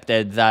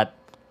accepted that,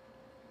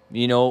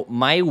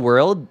 my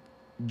world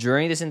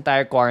during this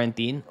entire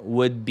quarantine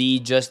would be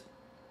just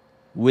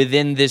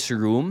within this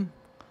room,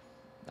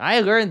 I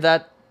learned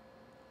that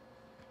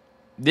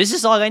this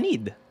is all I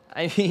need.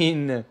 I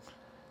mean,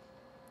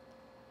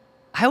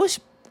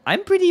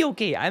 I'm pretty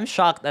okay. I'm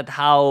shocked at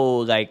how,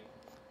 like,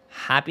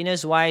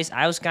 happiness-wise,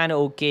 I was kind of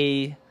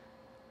okay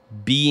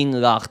being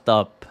locked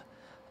up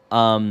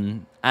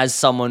as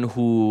someone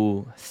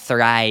who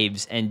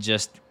thrives and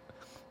just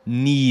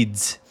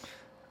needs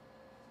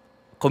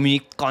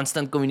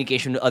constant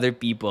communication with other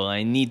people.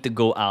 I need to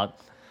go out.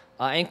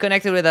 And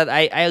connected with that,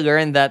 I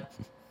learned that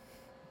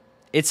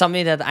it's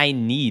something that I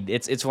need.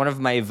 It's one of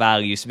my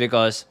values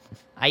because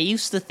I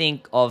used to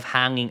think of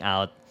hanging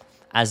out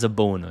as a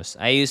bonus.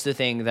 I used to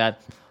think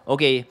that,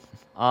 okay,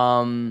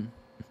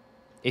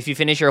 if you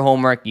finish your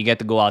homework, you get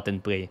to go out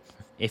and play.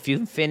 If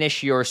you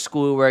finish your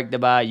schoolwork,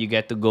 you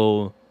get to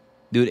go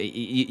do.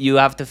 You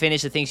have to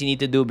finish the things you need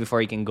to do before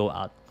you can go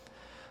out.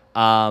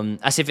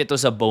 as if it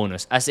was a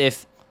bonus, as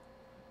if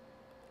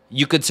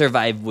you could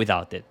survive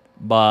without it.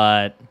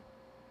 But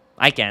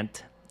I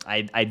can't.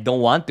 I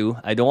don't want to.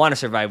 I don't want to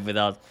survive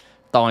without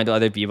talking to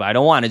other people. I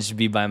don't want to just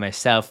be by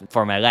myself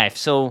for my life.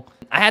 So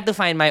I had to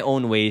find my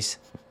own ways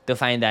to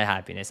find that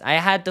happiness. I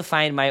had to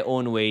find my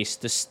own ways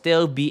to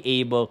still be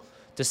able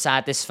to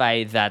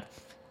satisfy that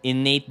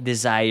innate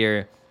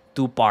desire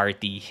to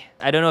party.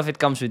 I don't know if it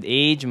comes with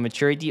age,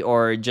 maturity,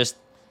 or just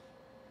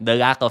the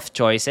lack of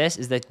choices,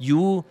 is that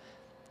you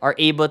are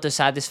able to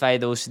satisfy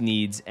those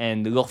needs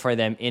and look for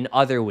them in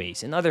other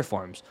ways, in other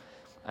forms.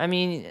 I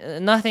mean,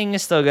 nothing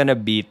is still gonna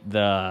beat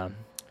the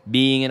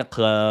being in a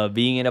club,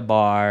 being in a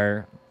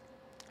bar,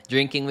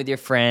 drinking with your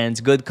friends,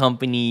 good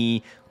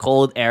company,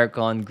 cold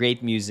aircon,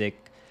 great music.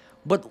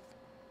 But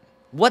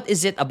what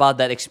is it about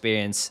that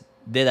experience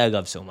did I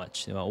love so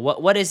much? You know,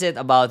 what is it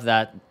about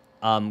that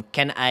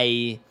can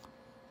I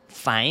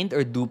find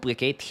or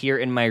duplicate here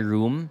in my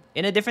room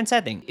in a different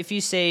setting? If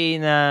you say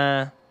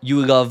na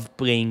you love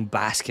playing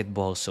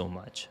basketball so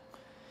much,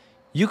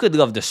 you could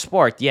love the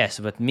sport, yes,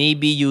 but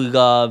maybe you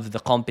love the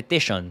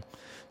competition.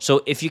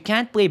 So if you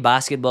can't play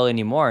basketball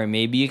anymore,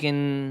 maybe you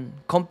can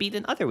compete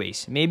in other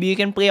ways. Maybe you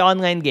can play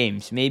online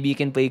games. Maybe you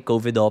can play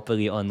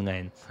Covidopoly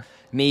online.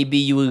 Maybe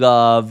you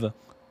love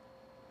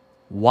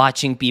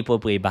watching people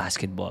play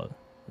basketball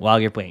while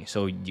you're playing.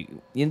 So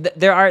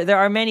there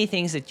are many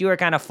things that you are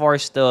kind of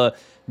forced to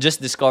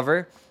just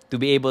discover to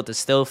be able to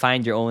still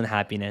find your own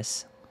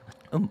happiness.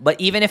 But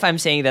even if I'm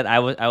saying that I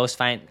was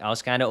fine, I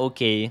was kind of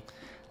okay.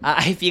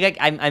 I feel like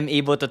I'm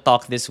able to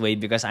talk this way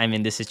because I'm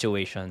in this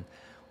situation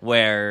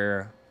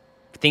where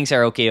things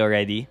are okay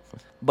already.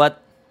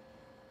 But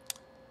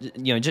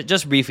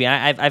just briefly,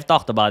 I've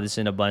talked about this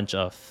in a bunch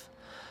of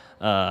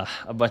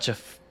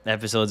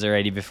episodes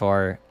already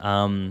before.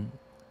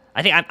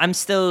 I think I'm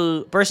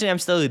still personally, I'm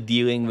still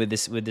dealing with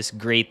this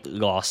great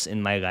loss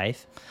in my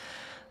life.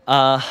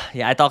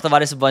 Yeah, I talked about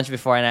this a bunch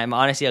before, and I'm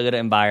honestly a little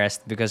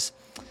embarrassed because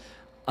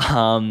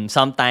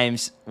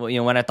sometimes,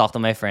 when I talk to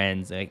my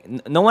friends, like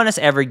no one has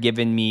ever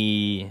given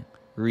me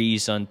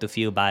reason to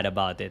feel bad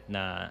about it.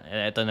 Na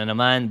eto na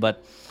naman,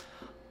 but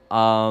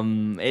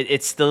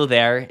it's still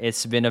there.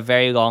 It's been a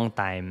very long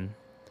time.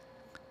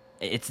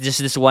 It's just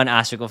this one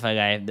aspect of my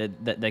life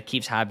that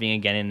keeps happening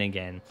again and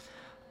again.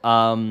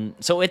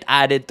 So it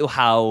added to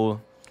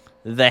how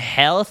the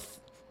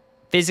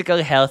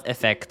physical health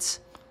effects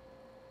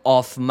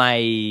of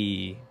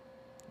my,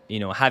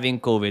 having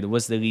COVID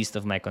was the least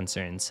of my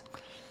concerns.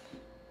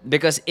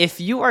 Because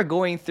if you are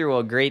going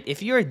through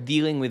if you are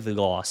dealing with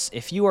loss,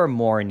 if you are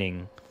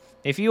mourning,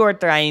 if you are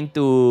trying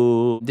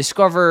to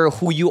discover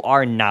who you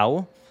are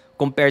now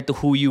compared to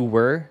who you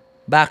were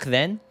back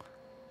then,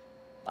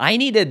 I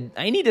needed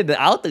the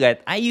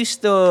outlet. I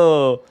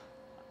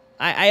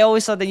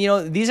always thought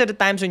that these are the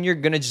times when you're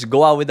gonna just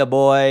go out with the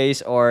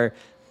boys or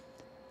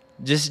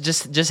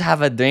just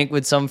have a drink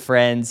with some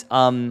friends.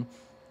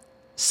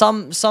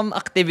 Some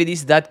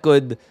activities that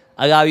could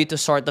allow you to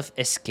sort of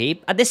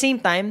escape. At the same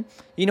time,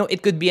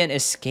 it could be an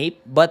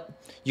escape, but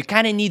you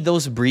kind of need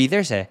those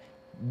breathers,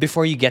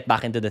 before you get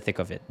back into the thick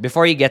of it.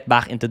 Before you get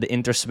back into the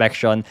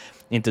introspection,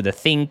 into the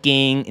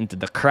thinking, into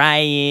the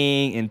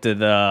crying, into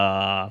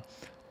the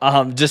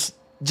just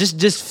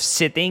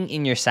sitting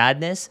in your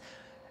sadness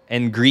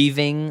and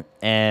grieving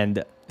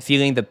and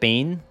feeling the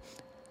pain.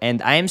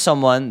 And I am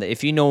someone,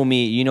 if you know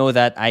me, you know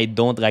that I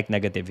don't like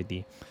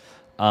negativity.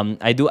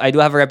 I do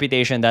have a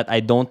reputation that I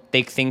don't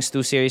take things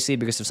too seriously,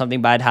 because if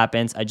something bad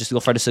happens, I just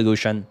look for the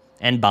solution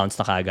and bounce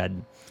na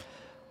kagad.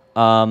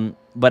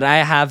 But I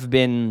have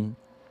been,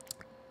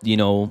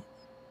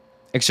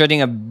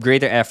 exerting a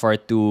greater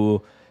effort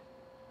to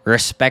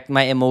respect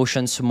my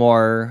emotions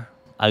more,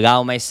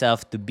 allow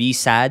myself to be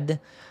sad.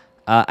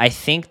 I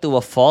think to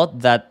a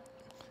fault that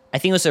I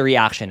think it was a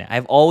reaction.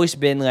 I've always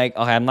been like,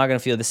 okay, I'm not gonna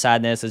feel the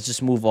sadness. Let's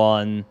just move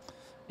on.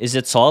 Is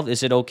it solved?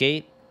 Is it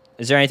okay?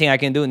 Is there anything I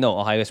can do? No.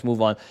 Okay, let's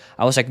move on.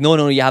 I was like,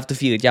 no, you have to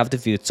feel it. You have to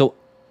feel it. So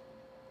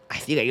I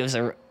feel like it was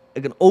like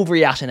an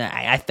overreaction.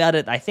 I felt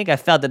it. I think I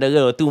felt it a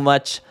little too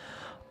much.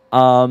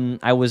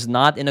 I was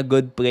not in a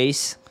good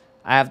place.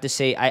 I have to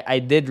say, I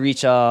did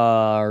reach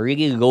a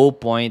really low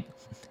point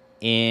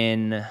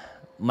in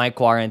my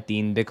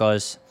quarantine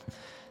because,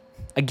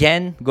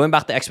 again, going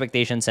back to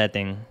expectation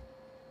setting,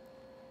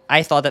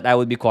 I thought that I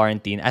would be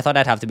quarantined. I thought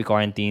I'd have to be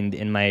quarantined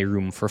in my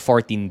room for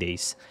 14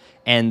 days.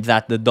 And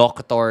that the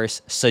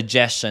doctor's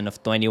suggestion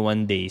of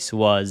 21 days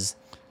was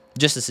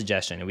just a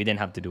suggestion. We didn't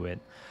have to do it.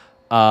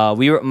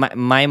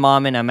 My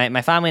mom and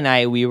my family and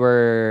I, we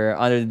were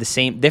under the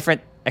same,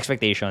 different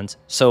expectations.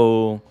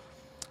 So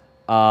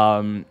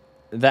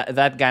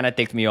that kind of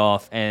ticked me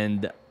off.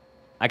 And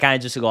I kind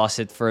of just lost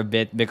it for a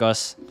bit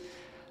because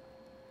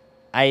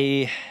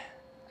I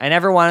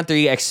never wanted to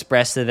really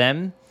express to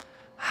them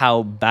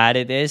how bad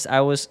it is.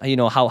 I was,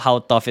 how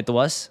tough it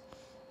was.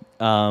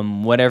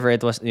 Whatever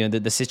it was,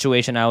 the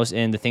situation I was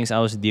in, the things I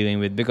was dealing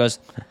with, because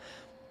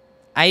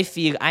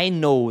I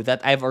know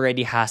that I've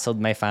already hassled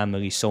my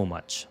family so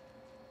much.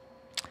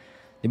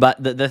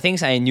 But the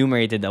things I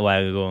enumerated a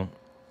while ago,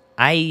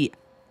 I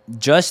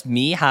just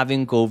me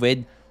having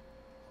COVID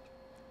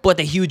put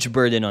a huge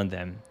burden on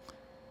them.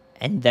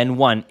 And then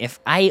one, if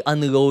I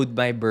unload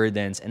my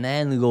burdens and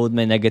I unload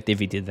my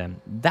negativity to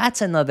them,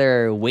 that's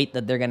another weight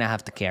that they're gonna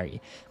have to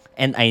carry.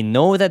 And I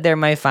know that they're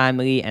my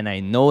family and I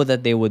know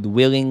that they would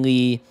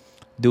willingly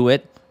do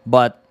it.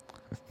 But,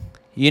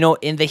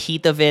 in the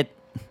heat of it,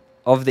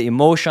 of the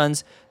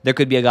emotions, there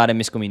could be a lot of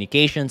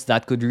miscommunications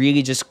that could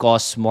really just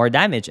cause more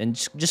damage and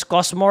just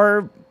cause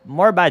more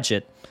bad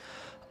shit.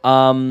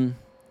 Um,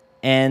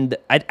 and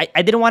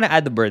I didn't want to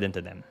add the burden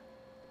to them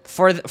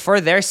for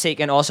their sake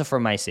and also for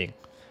my sake.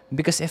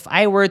 Because if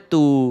I were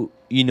to,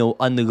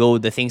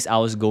 unload the things I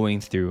was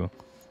going through,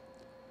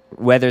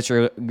 whether it's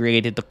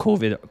related to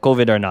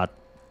COVID or not,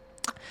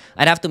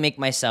 I'd have to make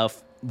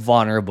myself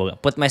vulnerable,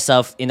 put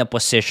myself in a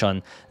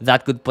position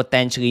that could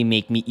potentially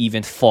make me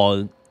even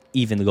fall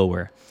even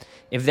lower.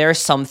 If there's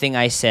something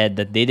I said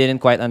that they didn't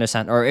quite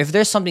understand, or if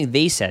there's something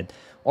they said,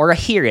 or I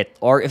hear it,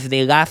 or if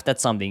they laughed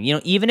at something,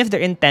 even if their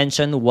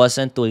intention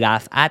wasn't to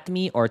laugh at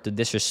me or to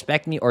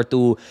disrespect me or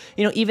to,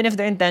 even if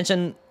their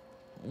intention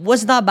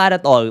was not bad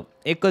at all,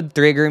 it could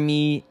trigger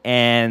me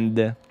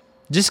and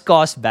just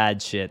cause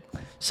bad shit.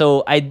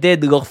 So I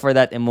did look for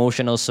that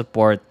emotional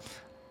support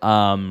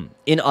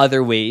in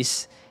other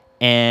ways.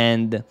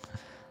 And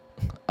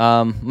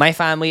my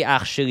family,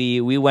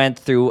 actually, we went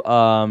through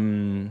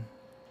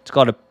it's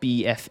called a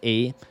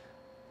PFA.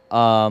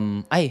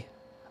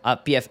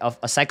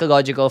 A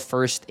psychological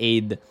first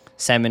aid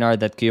seminar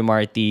that Q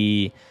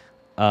Marty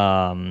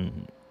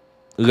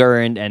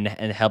learned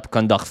and helped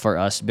conduct for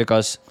us,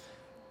 because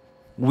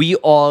we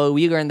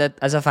learned that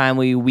as a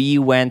family we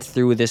went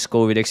through this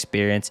COVID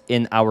experience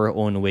in our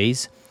own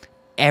ways.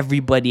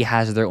 Everybody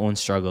has their own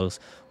struggles.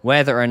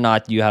 Whether or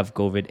not you have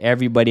COVID,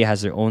 everybody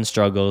has their own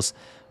struggles.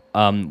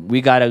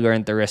 We gotta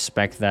learn to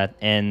respect that.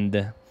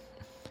 And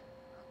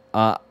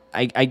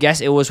I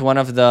guess it was one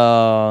of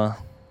the,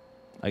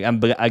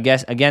 like, I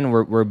guess again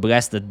we're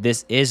blessed that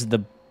this is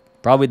the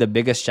probably the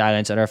biggest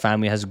challenge that our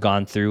family has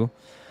gone through.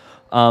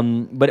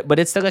 But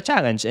it's still a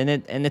challenge,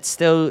 and it's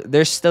still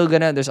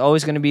there's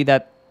always gonna be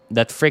that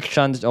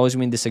friction. There's always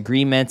been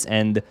disagreements,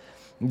 and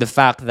the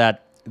fact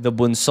that the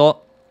bunso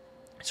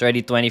is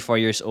already 24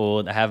 years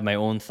old. I have my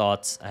own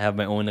thoughts. I have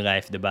my own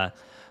life, diba?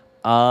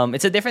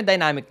 It's a different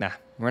dynamic na.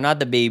 We're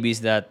not the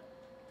babies that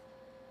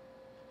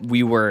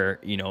we were,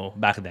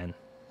 back then.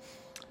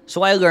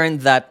 So I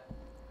learned that,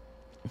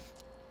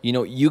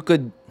 you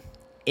could,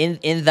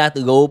 in that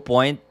low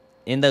point,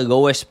 in the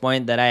lowest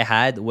point that I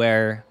had,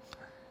 where,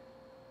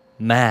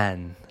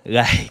 man,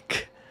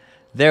 like,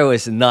 there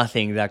was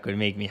nothing that could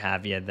make me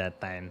happy at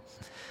that time.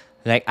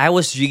 Like, I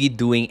was really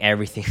doing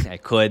everything I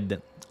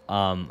could.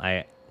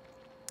 I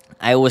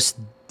was,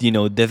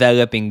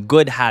 developing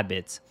good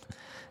habits.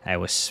 I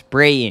was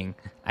spraying.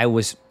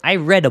 I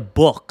read a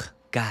book.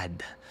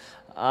 God.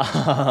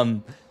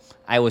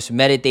 I was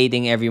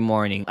meditating every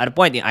morning. At a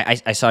point,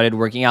 I started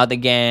working out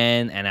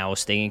again, and I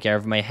was taking care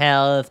of my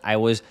health. I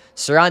was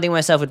surrounding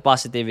myself with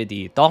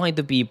positivity, talking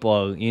to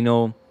people,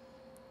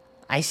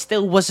 I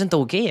still wasn't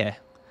okay.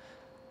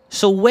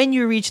 So when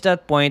you reach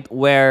that point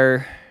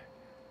where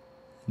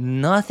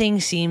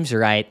nothing seems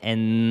right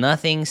and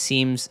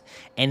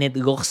it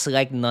looks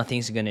like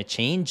nothing's gonna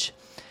change,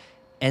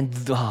 and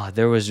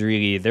there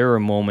were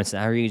moments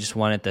that I really just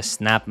wanted to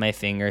snap my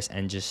fingers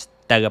and just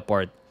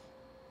teleport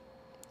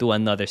to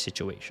another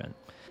situation.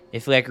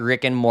 If like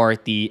Rick and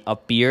Morty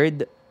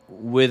appeared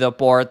with a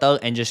portal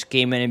and just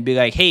came in and be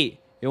like, "Hey,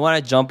 you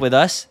want to jump with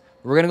us?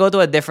 We're gonna go to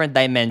a different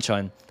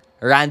dimension,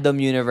 random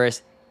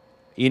universe,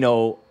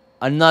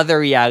 another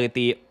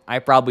reality," I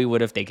probably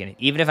would have taken it.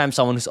 Even if I'm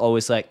someone who's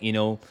always like,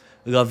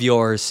 love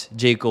yours,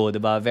 J. Cole,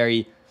 about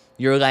very,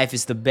 your life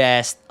is the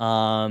best.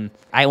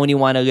 I only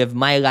want to live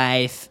my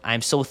life.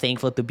 I'm so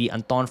thankful to be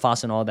Anton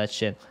Foss and all that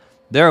shit.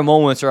 There are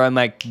moments where I'm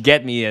like,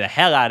 get me the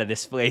hell out of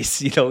this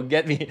place.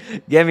 Get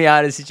me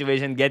out of the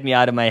situation. Get me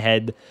out of my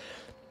head.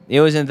 It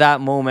was in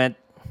that moment.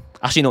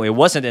 Actually, no, it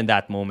wasn't in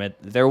that moment.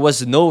 There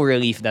was no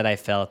relief that I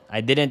felt.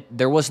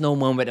 There was no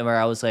moment where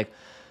I was like,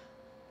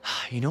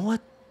 you know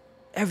what?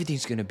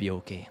 Everything's going to be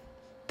okay.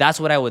 That's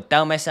what I would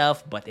tell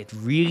myself, but it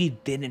really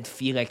didn't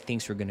feel like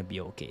things were going to be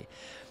okay.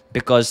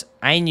 Because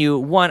I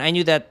knew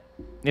that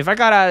if I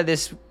got out of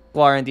this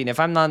quarantine, if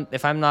I'm not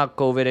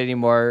COVID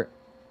anymore,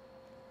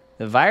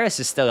 the virus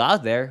is still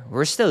out there.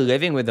 We're still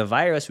living with the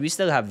virus. We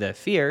still have the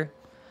fear.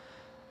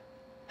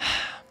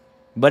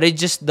 But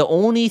the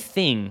only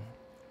thing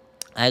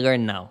I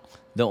learned now,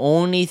 the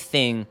only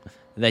thing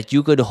that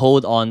you could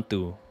hold on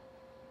to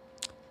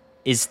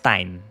is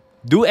time.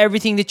 Do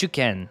everything that you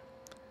can.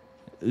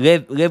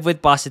 Live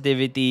with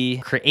positivity,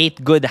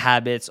 create good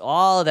habits,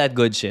 all that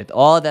good shit,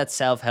 all that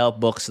self-help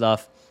book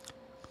stuff.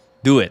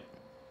 Do it.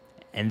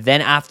 And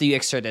then after you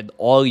exerted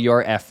all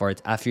your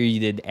effort, after you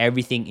did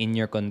everything in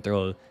your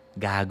control,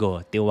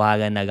 gago,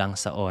 tiwala na lang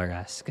sa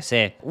oras.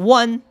 Kasi,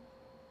 one,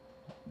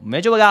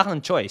 medyo wala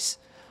kang choice.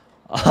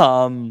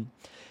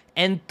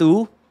 And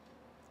two,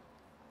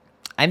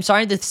 I'm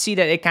starting to see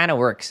that it kind of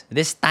works.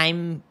 This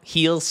time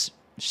heals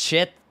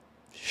shit.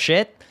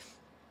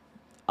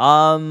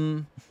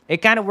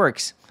 It kind of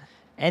works.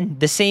 And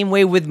the same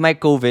way with my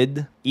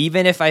COVID,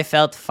 even if I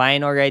felt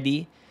fine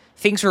already,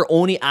 things were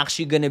only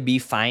actually gonna be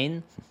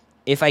fine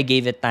if I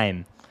gave it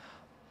time.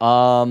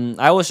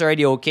 I was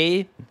already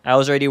okay. I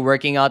was already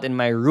working out in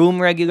my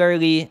room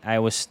regularly. I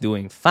was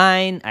doing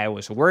fine. I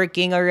was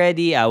working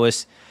already.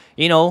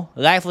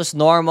 Life was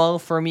normal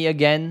for me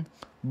again.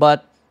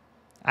 But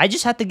I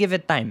just had to give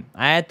it time.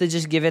 I had to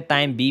just give it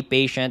time, be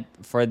patient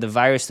for the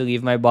virus to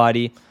leave my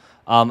body.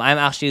 I'm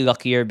actually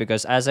luckier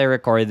because as I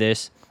record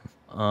this,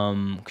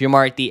 Kuya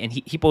Marty, and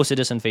he posted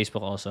this on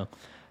Facebook also.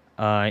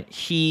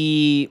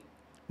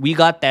 We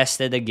got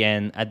tested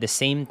again at the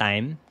same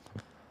time.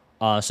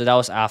 So that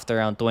was after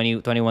around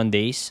 21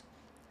 days.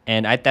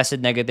 And I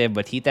tested negative,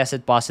 but he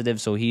tested positive,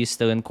 so he's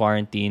still in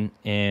quarantine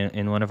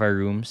in one of our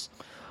rooms.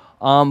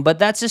 But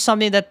that's just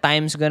something that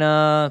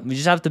we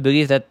just have to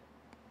believe that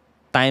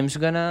time's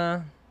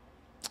gonna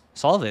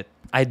solve it.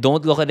 I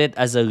don't look at it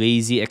as a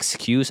lazy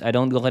excuse. I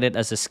don't look at it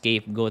as a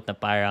scapegoat na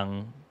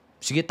parang,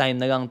 sige, time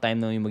na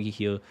yung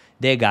mag-heal.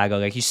 De, gago.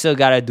 Like, you still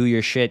gotta do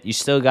your shit. You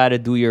still gotta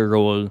do your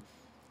role.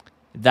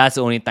 That's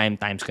the only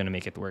time's gonna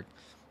make it work.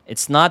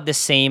 It's not the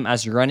same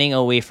as running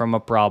away from a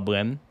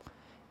problem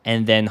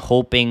and then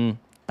hoping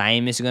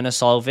time is gonna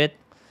solve it.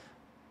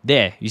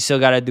 There, you still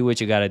gotta do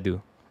what you gotta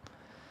do.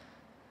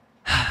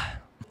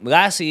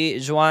 Lastly,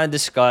 just want to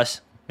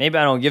discuss, maybe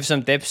I don't give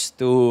some tips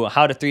to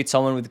how to treat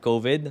someone with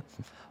COVID.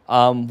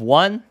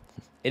 One,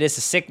 it is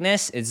a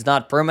sickness. It's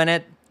not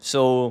permanent.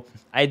 So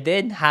I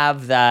did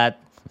have that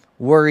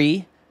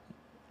worry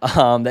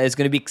that it's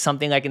gonna be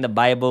something like in the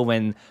Bible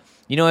when,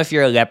 if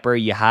you're a leper,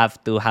 you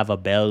have to have a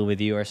bell with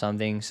you or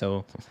something.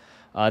 So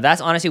that's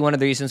honestly one of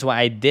the reasons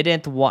why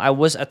I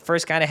was at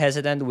first kind of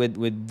hesitant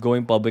with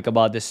going public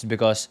about this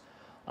because,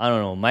 I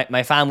don't know,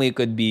 my family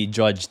could be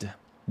judged.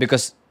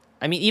 Because,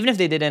 I mean, even if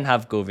they didn't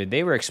have COVID,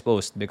 they were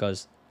exposed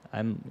because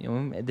I'm,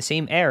 the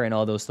same air and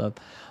all those stuff.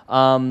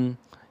 And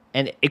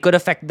it could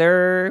affect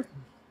their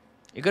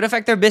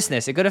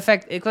business. It could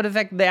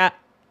affect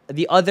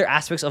the other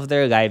aspects of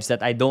their lives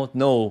that I don't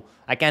know.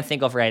 I can't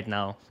think of right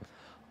now.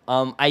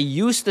 I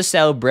used to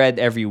sell bread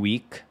every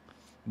week,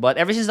 but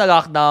ever since the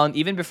lockdown,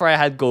 even before I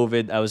had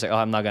COVID, I was like,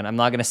 I'm not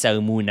gonna sell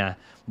muna.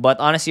 But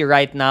honestly,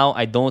 right now,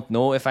 I don't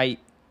know if I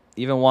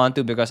even want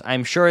to because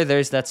I'm sure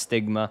there's that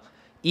stigma.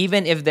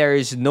 Even if there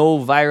is no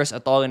virus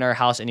at all in our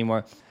house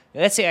anymore,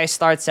 let's say I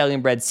start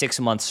selling bread 6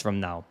 months from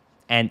now,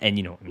 and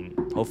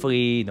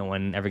hopefully no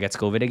one ever gets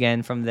COVID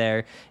again from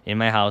there in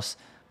my house.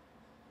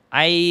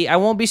 I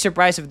won't be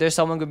surprised if there's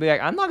someone gonna be like,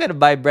 I'm not gonna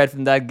buy bread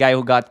from that guy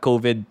who got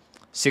COVID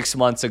 6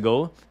 months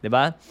ago,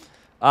 diba?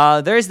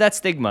 There's that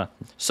stigma.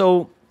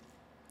 So,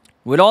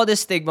 with all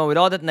this stigma, with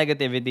all that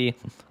negativity,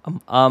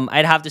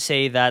 I'd have to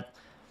say that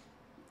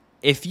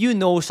if you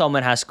know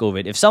someone has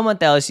COVID, if someone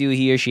tells you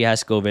he or she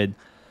has COVID,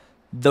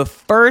 the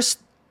first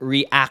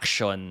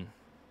reaction,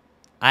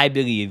 I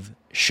believe,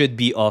 should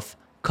be of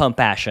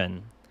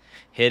compassion.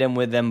 Hit them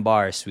with them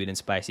bars, sweet and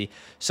spicy.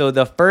 So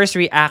the first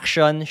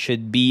reaction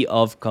should be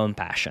of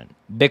compassion.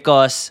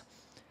 Because,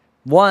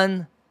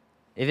 one,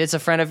 if it's a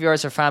friend of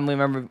yours or family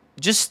member,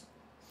 just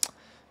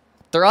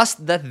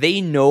trust that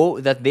they know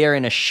that they're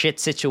in a shit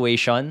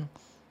situation.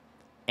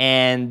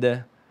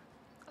 And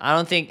I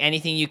don't think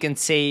anything you can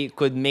say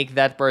could make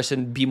that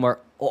person be more,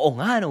 oo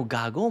nga, no,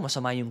 gago,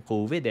 masama yung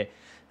COVID eh.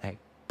 Like,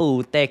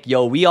 putek,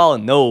 yo, we all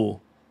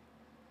know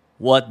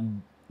what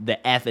the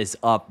F is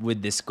up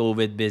with this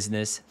COVID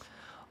business.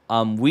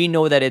 We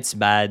know that it's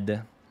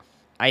bad.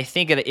 I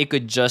think that it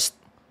could just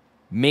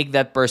make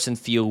that person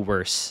feel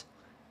worse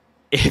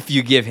if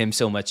you give him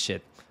so much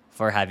shit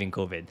for having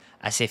COVID,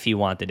 as if he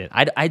wanted it.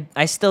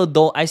 I still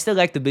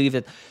like to believe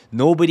that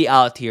nobody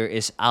out here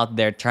is out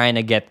there trying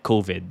to get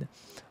COVID.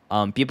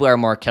 People are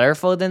more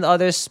careful than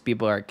others.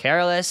 People are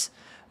careless.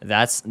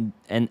 And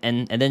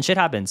then shit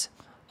happens.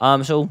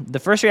 So the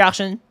first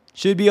reaction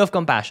should be of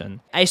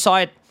compassion. I saw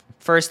it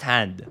first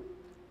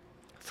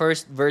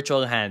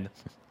virtual hand.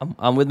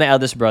 With my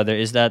eldest brother,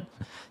 is that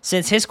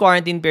since his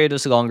quarantine period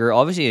was longer,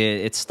 obviously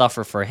it's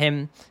tougher for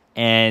him,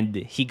 and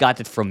he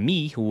got it from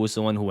me, who was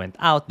the one who went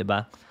out,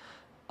 diba?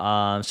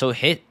 So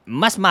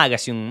mas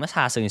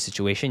hassle yung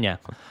situation niya.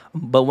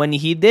 But when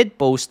he did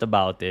post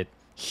about it,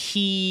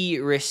 he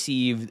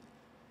received,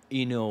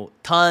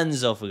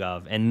 tons of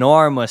love,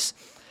 enormous,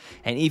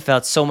 and he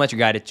felt so much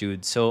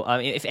gratitude. So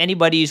if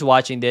anybody is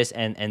watching this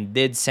and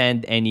did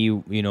send any,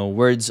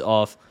 words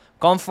of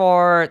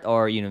comfort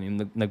or,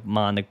 mga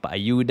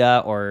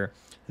nagpaayuda or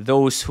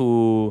those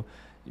who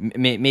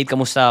made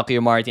kamusta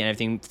Kuya Marty and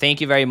everything,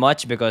 thank you very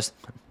much because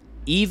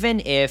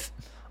even if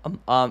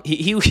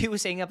he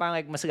was saying nga parang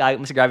like mas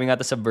grabe nga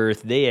to sa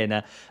birthday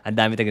na ang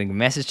dami talagang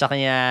message sa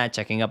kanya,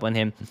 checking up on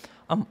him.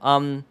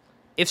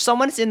 If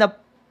someone's in a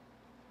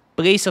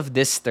place of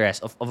distress,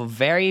 of a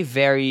very,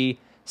 very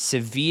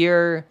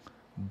severe,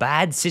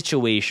 bad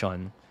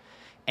situation,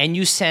 and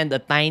you send a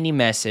tiny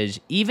message,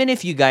 even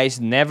if you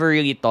guys never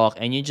really talk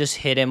and you just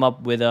hit him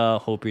up with a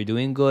hope you're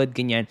doing good,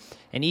 ganyan,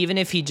 and even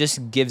if he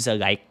just gives a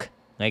like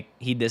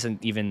he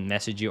doesn't even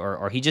message you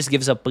or he just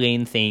gives a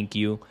plain thank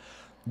you,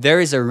 there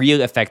is a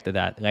real effect to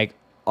that. Like,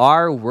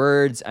 our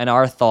words and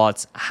our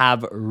thoughts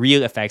have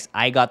real effects.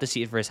 I got to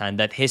see it firsthand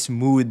that his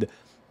mood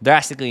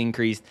drastically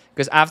increased.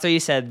 Because after he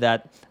said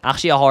that,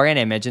 actually ako rin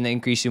medyo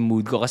na-increase yung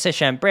mood ko. Kasi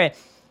syempre,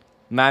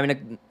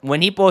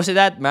 when he posted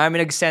that, marami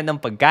nag-send ng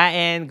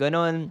pagkain,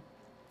 ganun.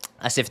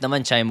 As if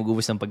naman siya yung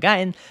mag-ubos ng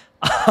pagkain.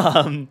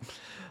 um,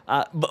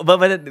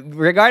 but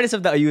regardless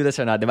of the ayudas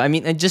or not, diba? I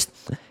mean, and just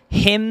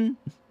him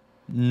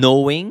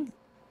knowing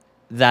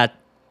that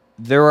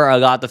there were a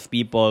lot of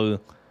people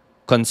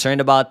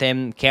concerned about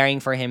him, caring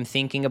for him,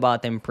 thinking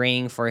about him,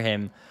 praying for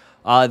him,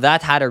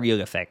 that had a real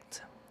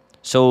effect.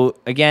 So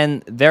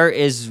again, there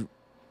is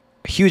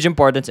huge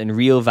importance and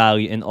real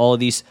value in all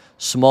these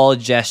small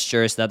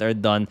gestures that are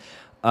done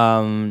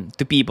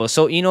to people.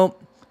 So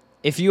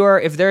if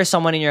there is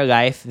someone in your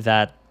life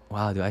that,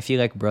 wow, do I feel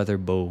like Brother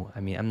Bo?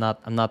 I mean, I'm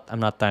not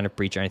trying to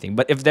preach or anything,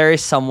 but if there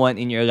is someone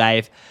in your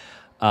life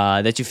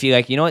that you feel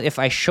like, you know what, if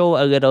I show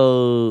a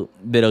little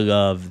bit of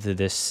love to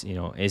this,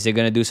 is it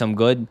gonna do some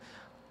good?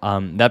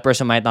 That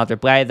person might not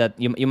reply. That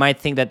you might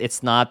think that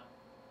it's not.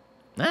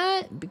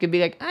 It could be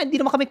like, di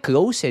naman kami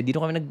close di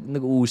naman kami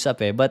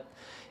nag-uusap But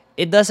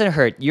it doesn't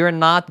hurt. You're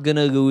not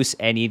gonna lose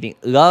anything.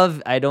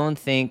 Love, I don't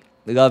think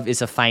love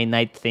is a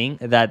finite thing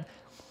that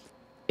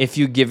if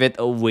you give it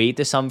away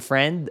to some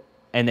friend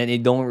and then you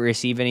don't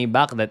receive any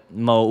back, that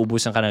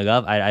mauubusan ka ng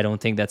love. I don't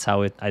think that's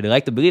how it. I'd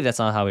like to believe that's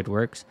not how it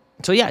works.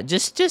 So yeah,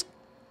 just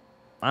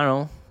I don't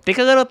know. Take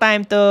a little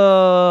time to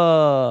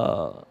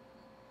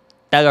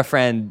tell a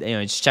friend,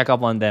 just check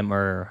up on them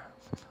or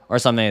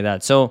something like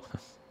that. So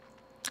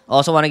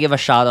also want to give a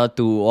shout out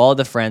to all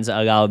the friends that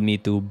allowed me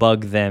to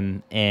bug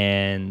them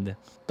and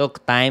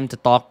took time to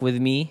talk with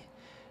me,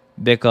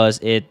 because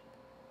it's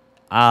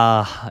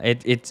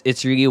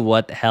really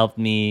what helped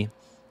me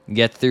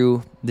get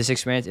through this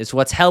experience. It's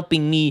what's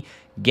helping me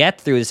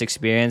get through this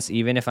experience,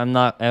 even if I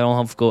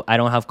don't have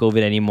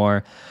COVID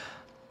anymore.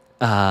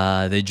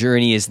 The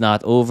journey is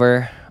not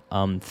over.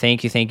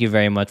 Thank you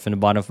very much from the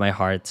bottom of my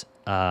heart.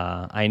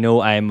 I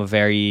know I'm a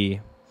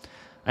very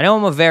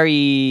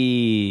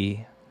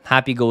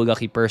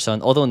happy-go-lucky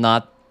person, although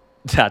not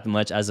that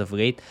much as of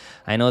late.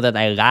 I know that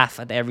I laugh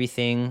at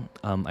everything.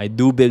 I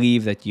do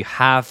believe that you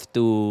have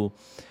to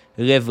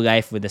live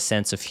life with a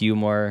sense of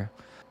humor.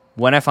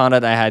 When I found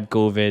out I had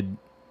COVID,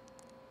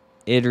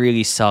 it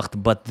really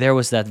sucked, but there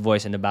was that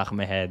voice in the back of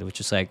my head, which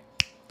was like,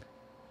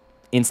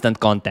 instant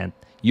content.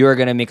 You're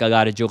gonna make a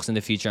lot of jokes in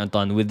the future,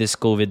 Anton, with this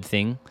COVID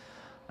thing.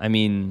 I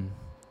mean,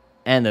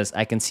 and as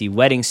I can see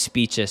wedding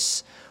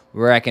speeches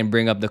where I can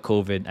bring up the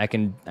COVID.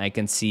 I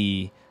can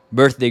see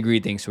birthday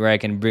greetings where I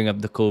can bring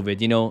up the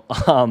COVID.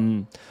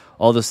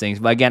 All those things.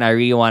 But again, I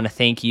really want to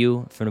thank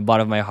you from the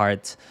bottom of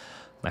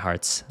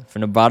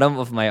from the bottom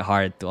of my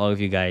heart to all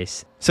of you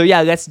guys. So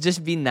yeah, let's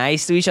just be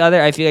nice to each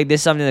other. I feel like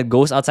this is something that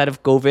goes outside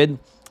of COVID.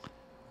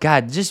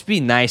 God, just be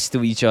nice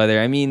to each other.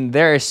 I mean,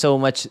 there is so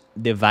much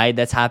divide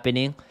that's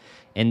happening,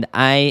 and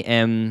I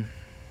am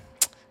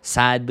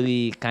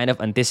sadly kind of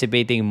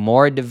anticipating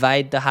more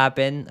divide to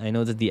happen. I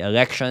know that the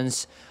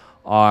elections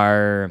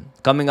are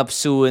coming up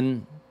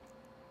soon,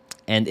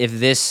 and if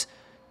this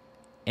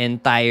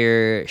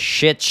entire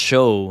shit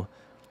show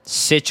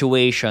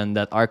situation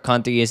that our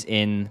country is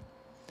in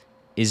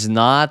is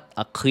not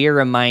a clear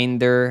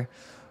reminder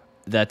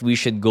that we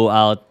should go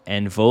out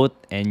and vote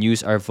and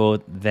use our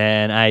vote,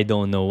 then I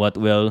don't know what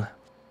will.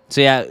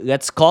 So yeah,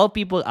 let's call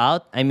people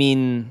out. I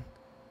mean,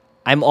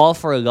 I'm all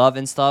for love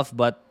and stuff,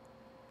 but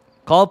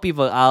call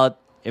people out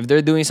if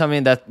they're doing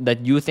something that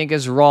you think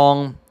is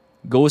wrong,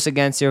 goes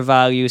against your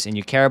values, and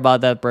you care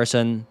about that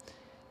person.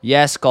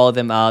 Yes, call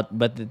them out,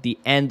 but at the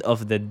end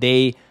of the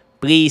day,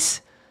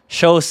 please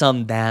show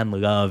some damn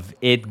love.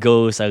 It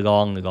goes a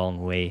long,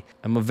 long way.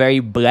 I'm a very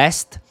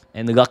blessed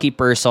and lucky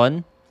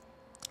person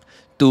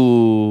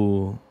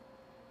to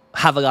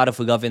have a lot of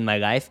love in my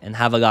life and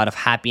have a lot of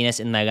happiness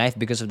in my life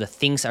because of the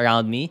things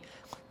around me,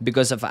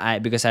 because I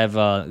have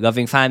a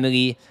loving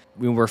family,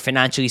 we were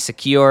financially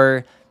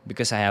secure,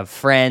 because I have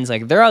friends.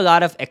 Like, there are a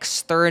lot of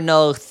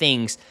external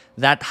things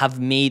that have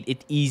made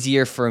it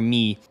easier for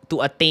me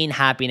to attain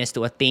happiness,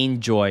 to attain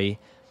joy.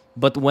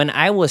 But when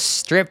I was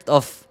stripped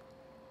of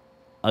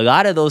a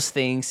lot of those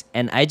things,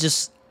 and I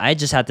just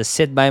had to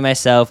sit by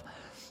myself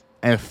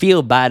and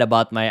feel bad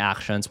about my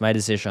actions, my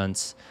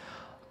decisions,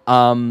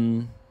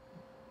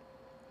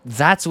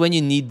 that's when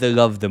you need the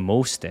love the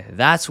most.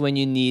 That's when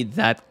you need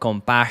that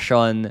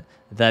compassion,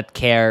 that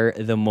care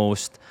the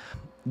most.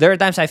 There are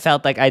times I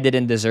felt like I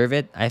didn't deserve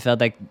it. I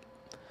felt like,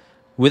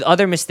 with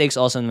other mistakes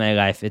also in my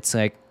life, it's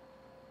like,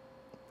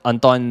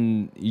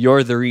 Anton,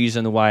 you're the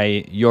reason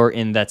why you're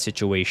in that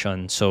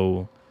situation.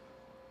 So,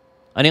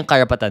 ano yung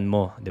karapatan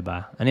mo,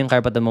 diba? Ano yung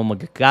karapatan mo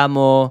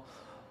magreklamo,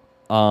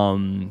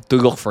 to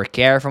look for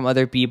care from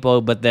other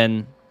people, but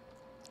then,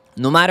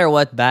 no matter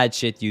what bad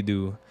shit you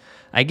do,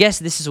 I guess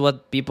this is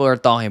what people are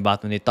talking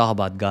about when they talk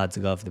about God's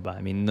love, diba?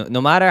 I mean,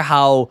 no matter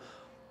how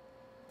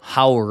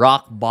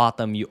rock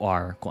bottom you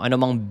are, kung ano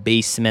mang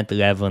basement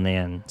level na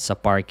yan sa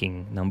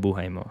parking ng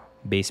buhay mo,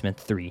 basement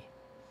 3,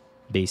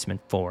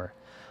 basement 4,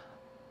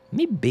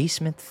 May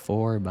basement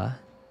 4 ba?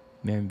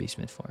 Meron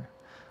basement 4.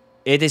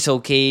 It is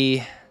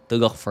okay to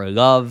look for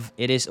love.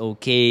 It is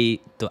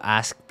okay to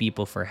ask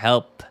people for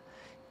help,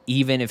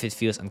 even if it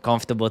feels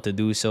uncomfortable to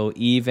do so,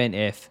 even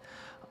if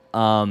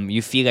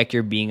you feel like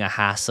you're being a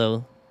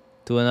hassle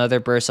to another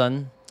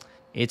person.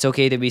 It's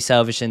okay to be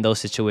selfish in those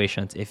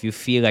situations if you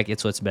feel like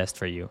it's what's best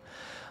for you.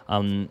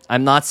 I'm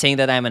not saying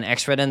that I'm an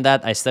expert in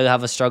that. I still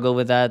have a struggle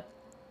with that,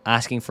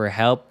 asking for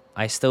help.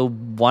 I still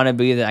want to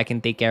believe that I can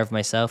take care of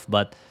myself,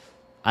 but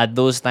at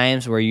those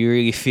times where you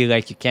really feel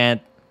like you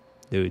can't,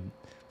 dude,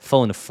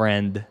 phone a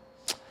friend.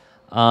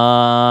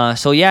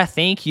 So yeah,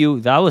 thank you.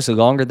 That was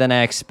longer than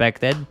I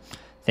expected.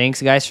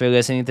 Thanks, guys, for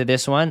listening to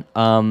this one.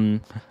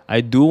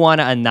 I do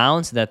want to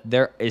announce that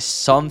there is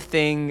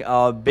something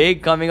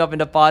big coming up in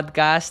the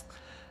podcast.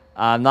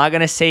 I'm not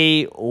gonna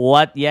say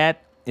what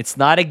yet. It's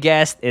not a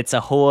guest. It's a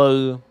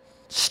whole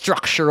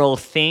structural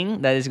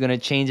thing that is gonna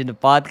change in the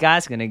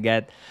podcast. Gonna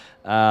get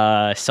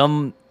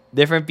some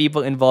different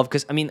people involved.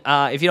 Because I mean,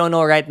 if you don't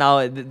know right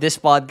now, this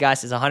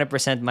podcast is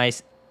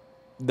 100%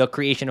 the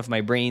creation of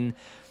my brain.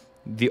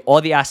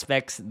 All the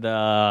aspects,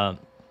 the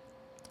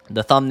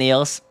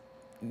thumbnails,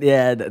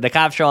 yeah, the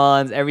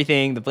captions,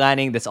 everything, the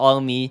planning, that's all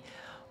me.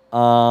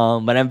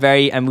 But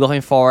I'm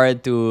looking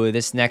forward to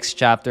this next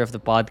chapter of the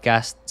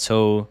podcast.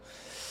 So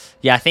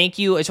yeah, thank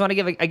you. I just want to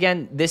give,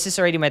 again, this is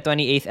already my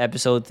 28th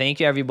episode.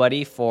 Thank you,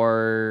 everybody,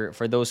 for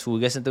those who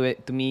listen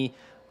to me.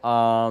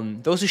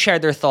 Those who share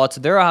their thoughts.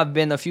 There have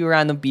been a few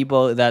random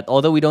people that,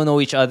 although we don't know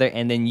each other,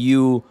 and then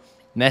you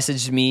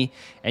message me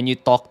and you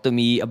talk to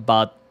me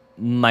about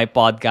my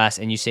podcast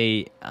and you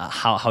say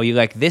how you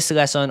like this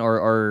lesson,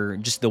 or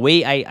just the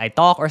way I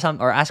talk or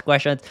something, or ask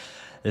questions.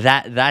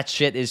 That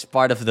shit is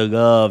part of the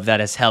love that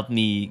has helped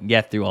me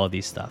get through all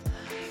these stuff.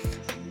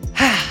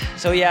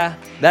 So yeah,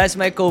 that is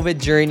my COVID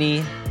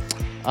journey.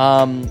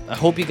 I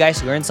hope you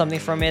guys learned something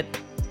from it.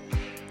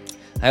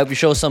 I hope you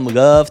show some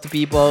love to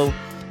people.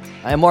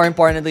 And more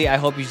importantly, I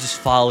hope you just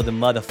follow the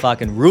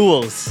motherfucking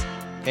rules.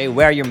 Okay,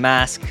 wear your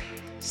mask.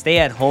 Stay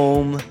at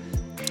home.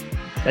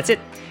 That's it.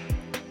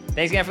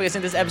 Thanks again for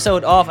listening to this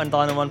episode of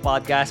Anton on One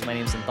Podcast. My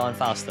name is Anton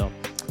Fausto.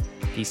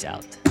 Peace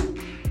out.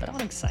 But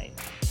I'm excited.